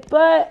about it,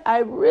 but I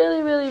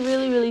really, really,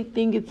 really, really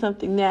think it's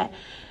something that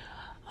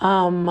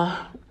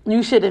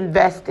you should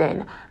invest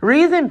in.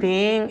 Reason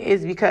being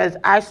is because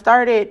I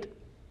started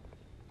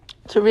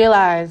to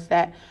realize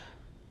that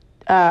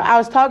I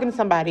was talking to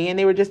somebody and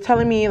they were just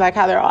telling me like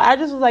I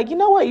just was like, you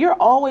know what? You're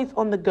always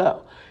on the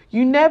go.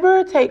 You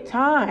never take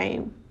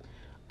time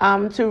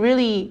to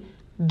really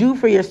do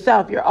for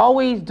yourself. You're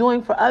always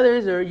doing for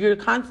others, or you're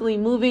constantly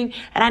moving.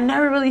 And I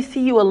never really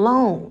see you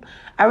alone.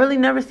 I really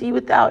never see you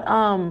without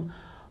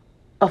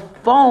a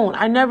phone.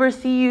 I never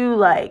see you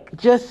like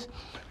just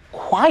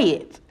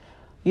quiet.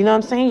 You know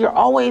what I'm saying? You're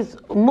always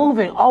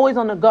moving, always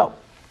on the go.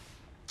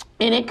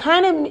 And it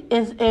kind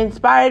of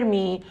inspired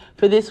me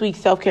for this week's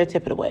self-care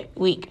tip of the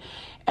week.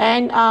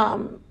 And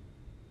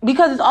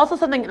because it's also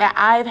something that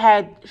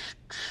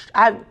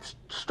I've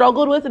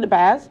struggled with in the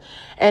past,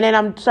 and then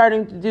I'm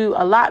starting to do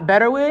a lot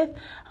better with,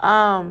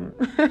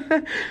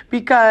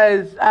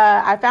 because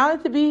I found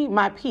it to be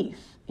my peace,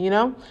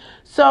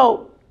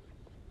 So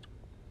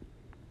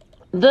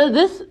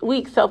this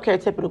week's self-care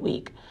tip of the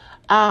week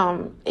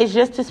is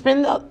just to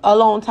spend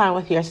alone time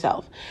with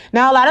yourself.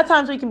 Now, a lot of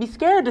times we can be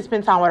scared to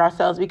spend time with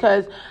ourselves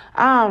because,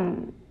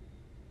 sometimes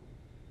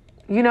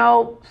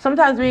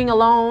being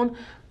alone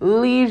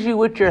leaves you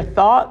with your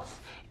thoughts,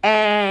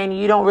 and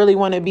you don't really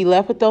want to be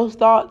left with those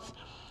thoughts,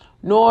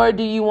 nor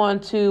do you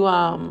want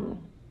to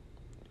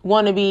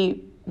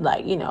be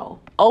like,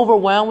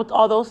 overwhelmed with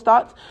all those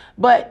thoughts.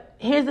 But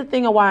here's the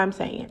thing of why I'm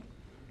saying it.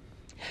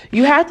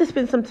 You have to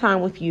spend some time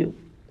with you.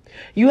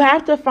 You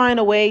have to find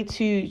a way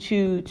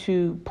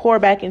to pour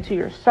back into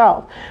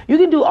yourself. You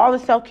can do all the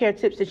self-care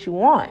tips that you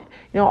want,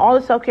 all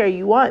the self-care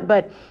you want,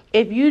 but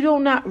if you do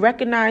not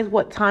recognize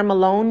what time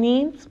alone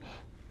means,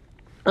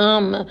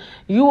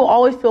 you will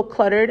always feel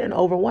cluttered and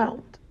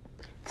overwhelmed.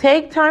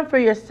 Take time for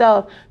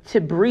yourself to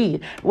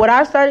breathe. What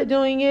I started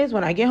doing is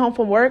when I get home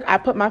from work, I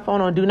put my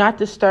phone on Do Not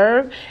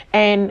Disturb,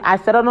 and I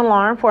set an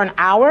alarm for an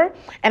hour,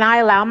 and I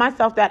allow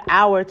myself that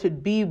hour to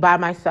be by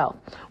myself.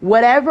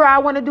 Whatever I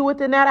want to do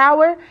within that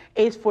hour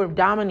is for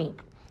Dominique.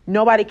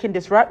 Nobody can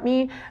disrupt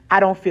me. I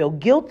don't feel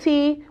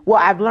guilty.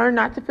 Well, I've learned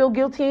not to feel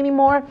guilty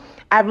anymore.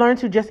 I've learned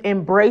to just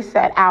embrace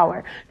that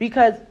hour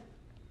because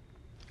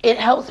it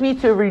helps me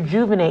to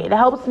rejuvenate. It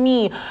helps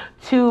me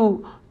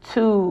to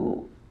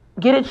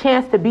get a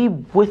chance to be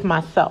with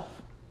myself.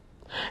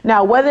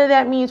 Now, whether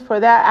that means for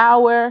that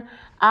hour,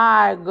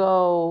 I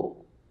go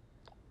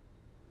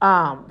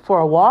for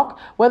a walk,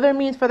 whether it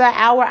means for that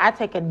hour I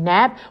take a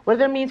nap,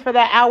 whether it means for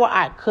that hour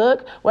I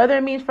cook, whether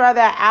it means for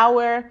that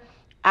hour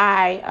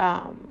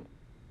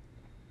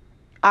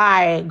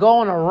I go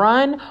on a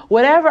run,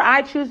 whatever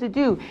I choose to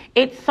do,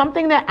 it's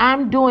something that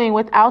I'm doing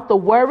without the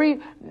worry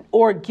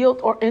or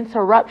guilt or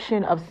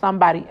interruption of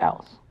somebody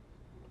else.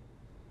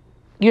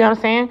 You know what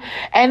I'm saying?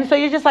 And so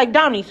you're just like,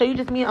 Dominique, so you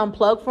just mean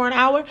unplug for an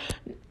hour?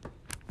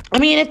 I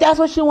mean, if that's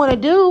what you want to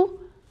do,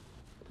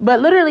 but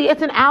literally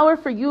it's an hour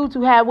for you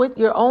to have with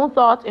your own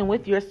thoughts and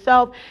with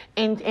yourself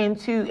and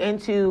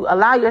to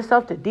allow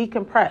yourself to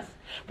decompress.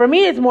 For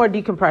me, it's more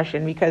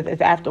decompression because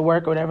it's after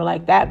work or whatever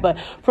like that. But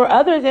for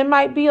others, it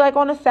might be like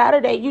on a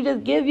Saturday. You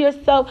just give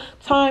yourself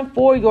time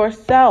for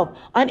yourself,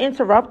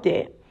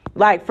 uninterrupted.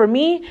 Like for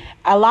me,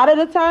 a lot of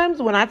the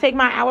times when I take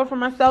my hour for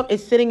myself,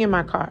 it's sitting in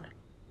my car.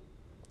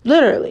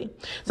 Literally.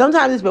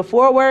 Sometimes it's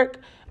before work.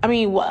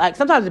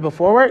 Sometimes it's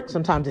before work.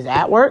 Sometimes it's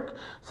at work.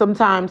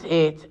 Sometimes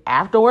it's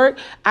after work.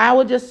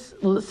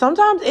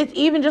 Sometimes it's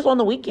even just on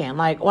the weekend.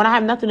 Like when I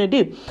have nothing to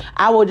do,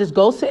 I will just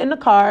go sit in the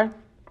car,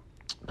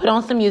 put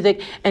on some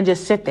music, and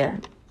just sit there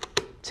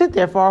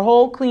for a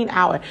whole clean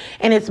hour.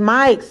 And it's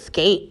my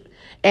escape.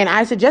 And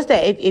I suggest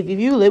that if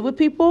you live with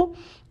people,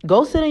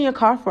 go sit in your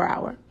car for an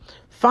hour.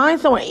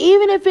 Find someone,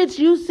 even if it's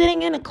you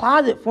sitting in a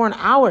closet for an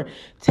hour,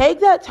 take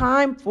that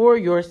time for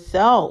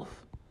yourself.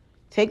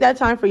 Take that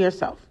time for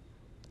yourself.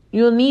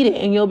 You'll need it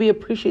and you'll be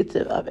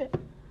appreciative of it.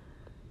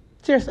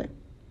 Seriously.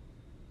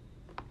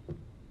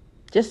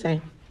 Just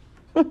saying.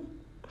 All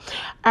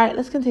right,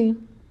 let's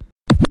continue.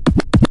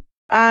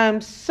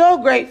 I'm so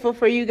grateful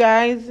for you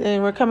guys,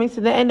 and we're coming to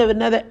the end of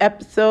another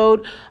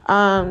episode.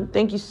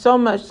 Thank you so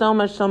much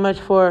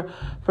for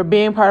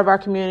being part of our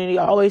community,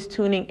 always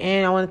tuning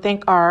in. I want to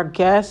thank our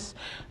guest,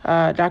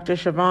 Dr.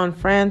 Siobhan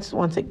France,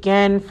 once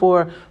again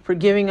for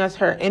giving us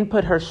her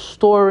input, her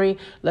story,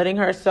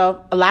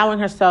 allowing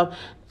herself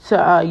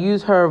to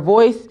use her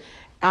voice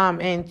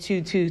and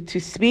to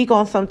speak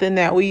on something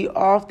that we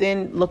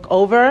often look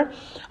over.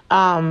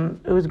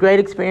 It was a great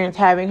experience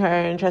having her,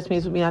 and trust me,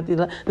 this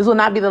will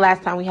not be the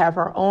last time we have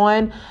her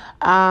on.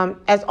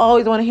 As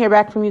always, I want to hear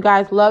back from you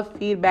guys. Love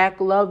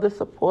feedback, love the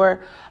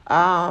support.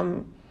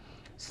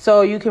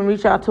 So you can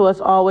reach out to us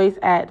always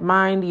at you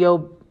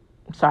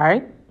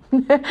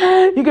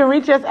can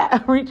reach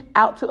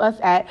out to us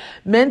at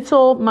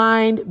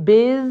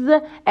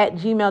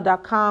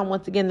mentalmindbiz@gmail.com.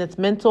 Once again, that's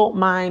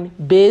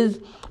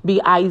mentalmindbiz,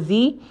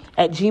 BIZ,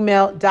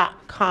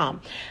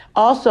 @gmail.com.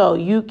 Also,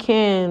 you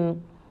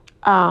can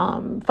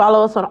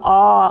follow us on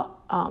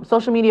all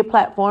social media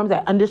platforms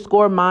at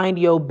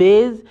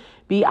 _mindyobiz,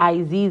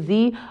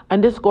 BIZZ,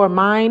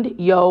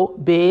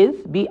 _mindyobiz,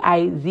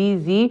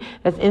 BIZZ.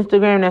 That's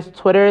Instagram, that's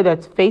Twitter,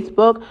 that's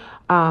Facebook.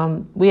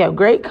 We have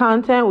great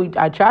content.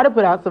 I try to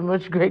put out so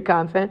much great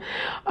content.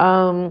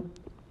 And,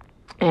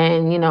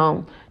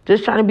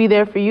 just trying to be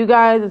there for you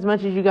guys as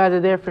much as you guys are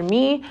there for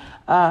me.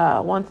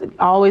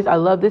 Always, I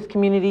love this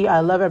community.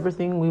 I love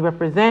everything we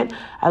represent.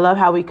 I love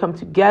how we come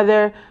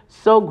together.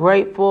 So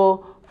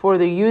grateful for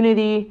the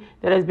unity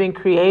that has been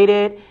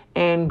created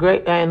and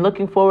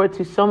looking forward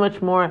to so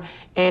much more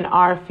in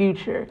our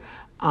future.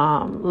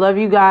 Love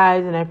you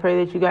guys, and I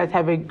pray that you guys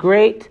have a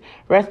great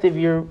rest of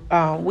your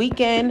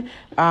weekend,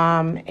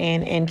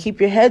 and keep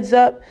your heads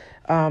up.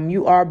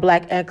 You are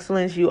Black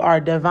excellence. You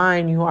are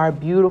divine. You are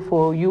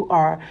beautiful. You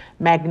are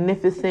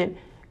magnificent,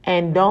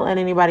 and don't let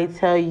anybody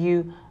tell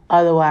you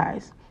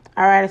otherwise.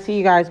 All right, I see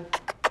you guys.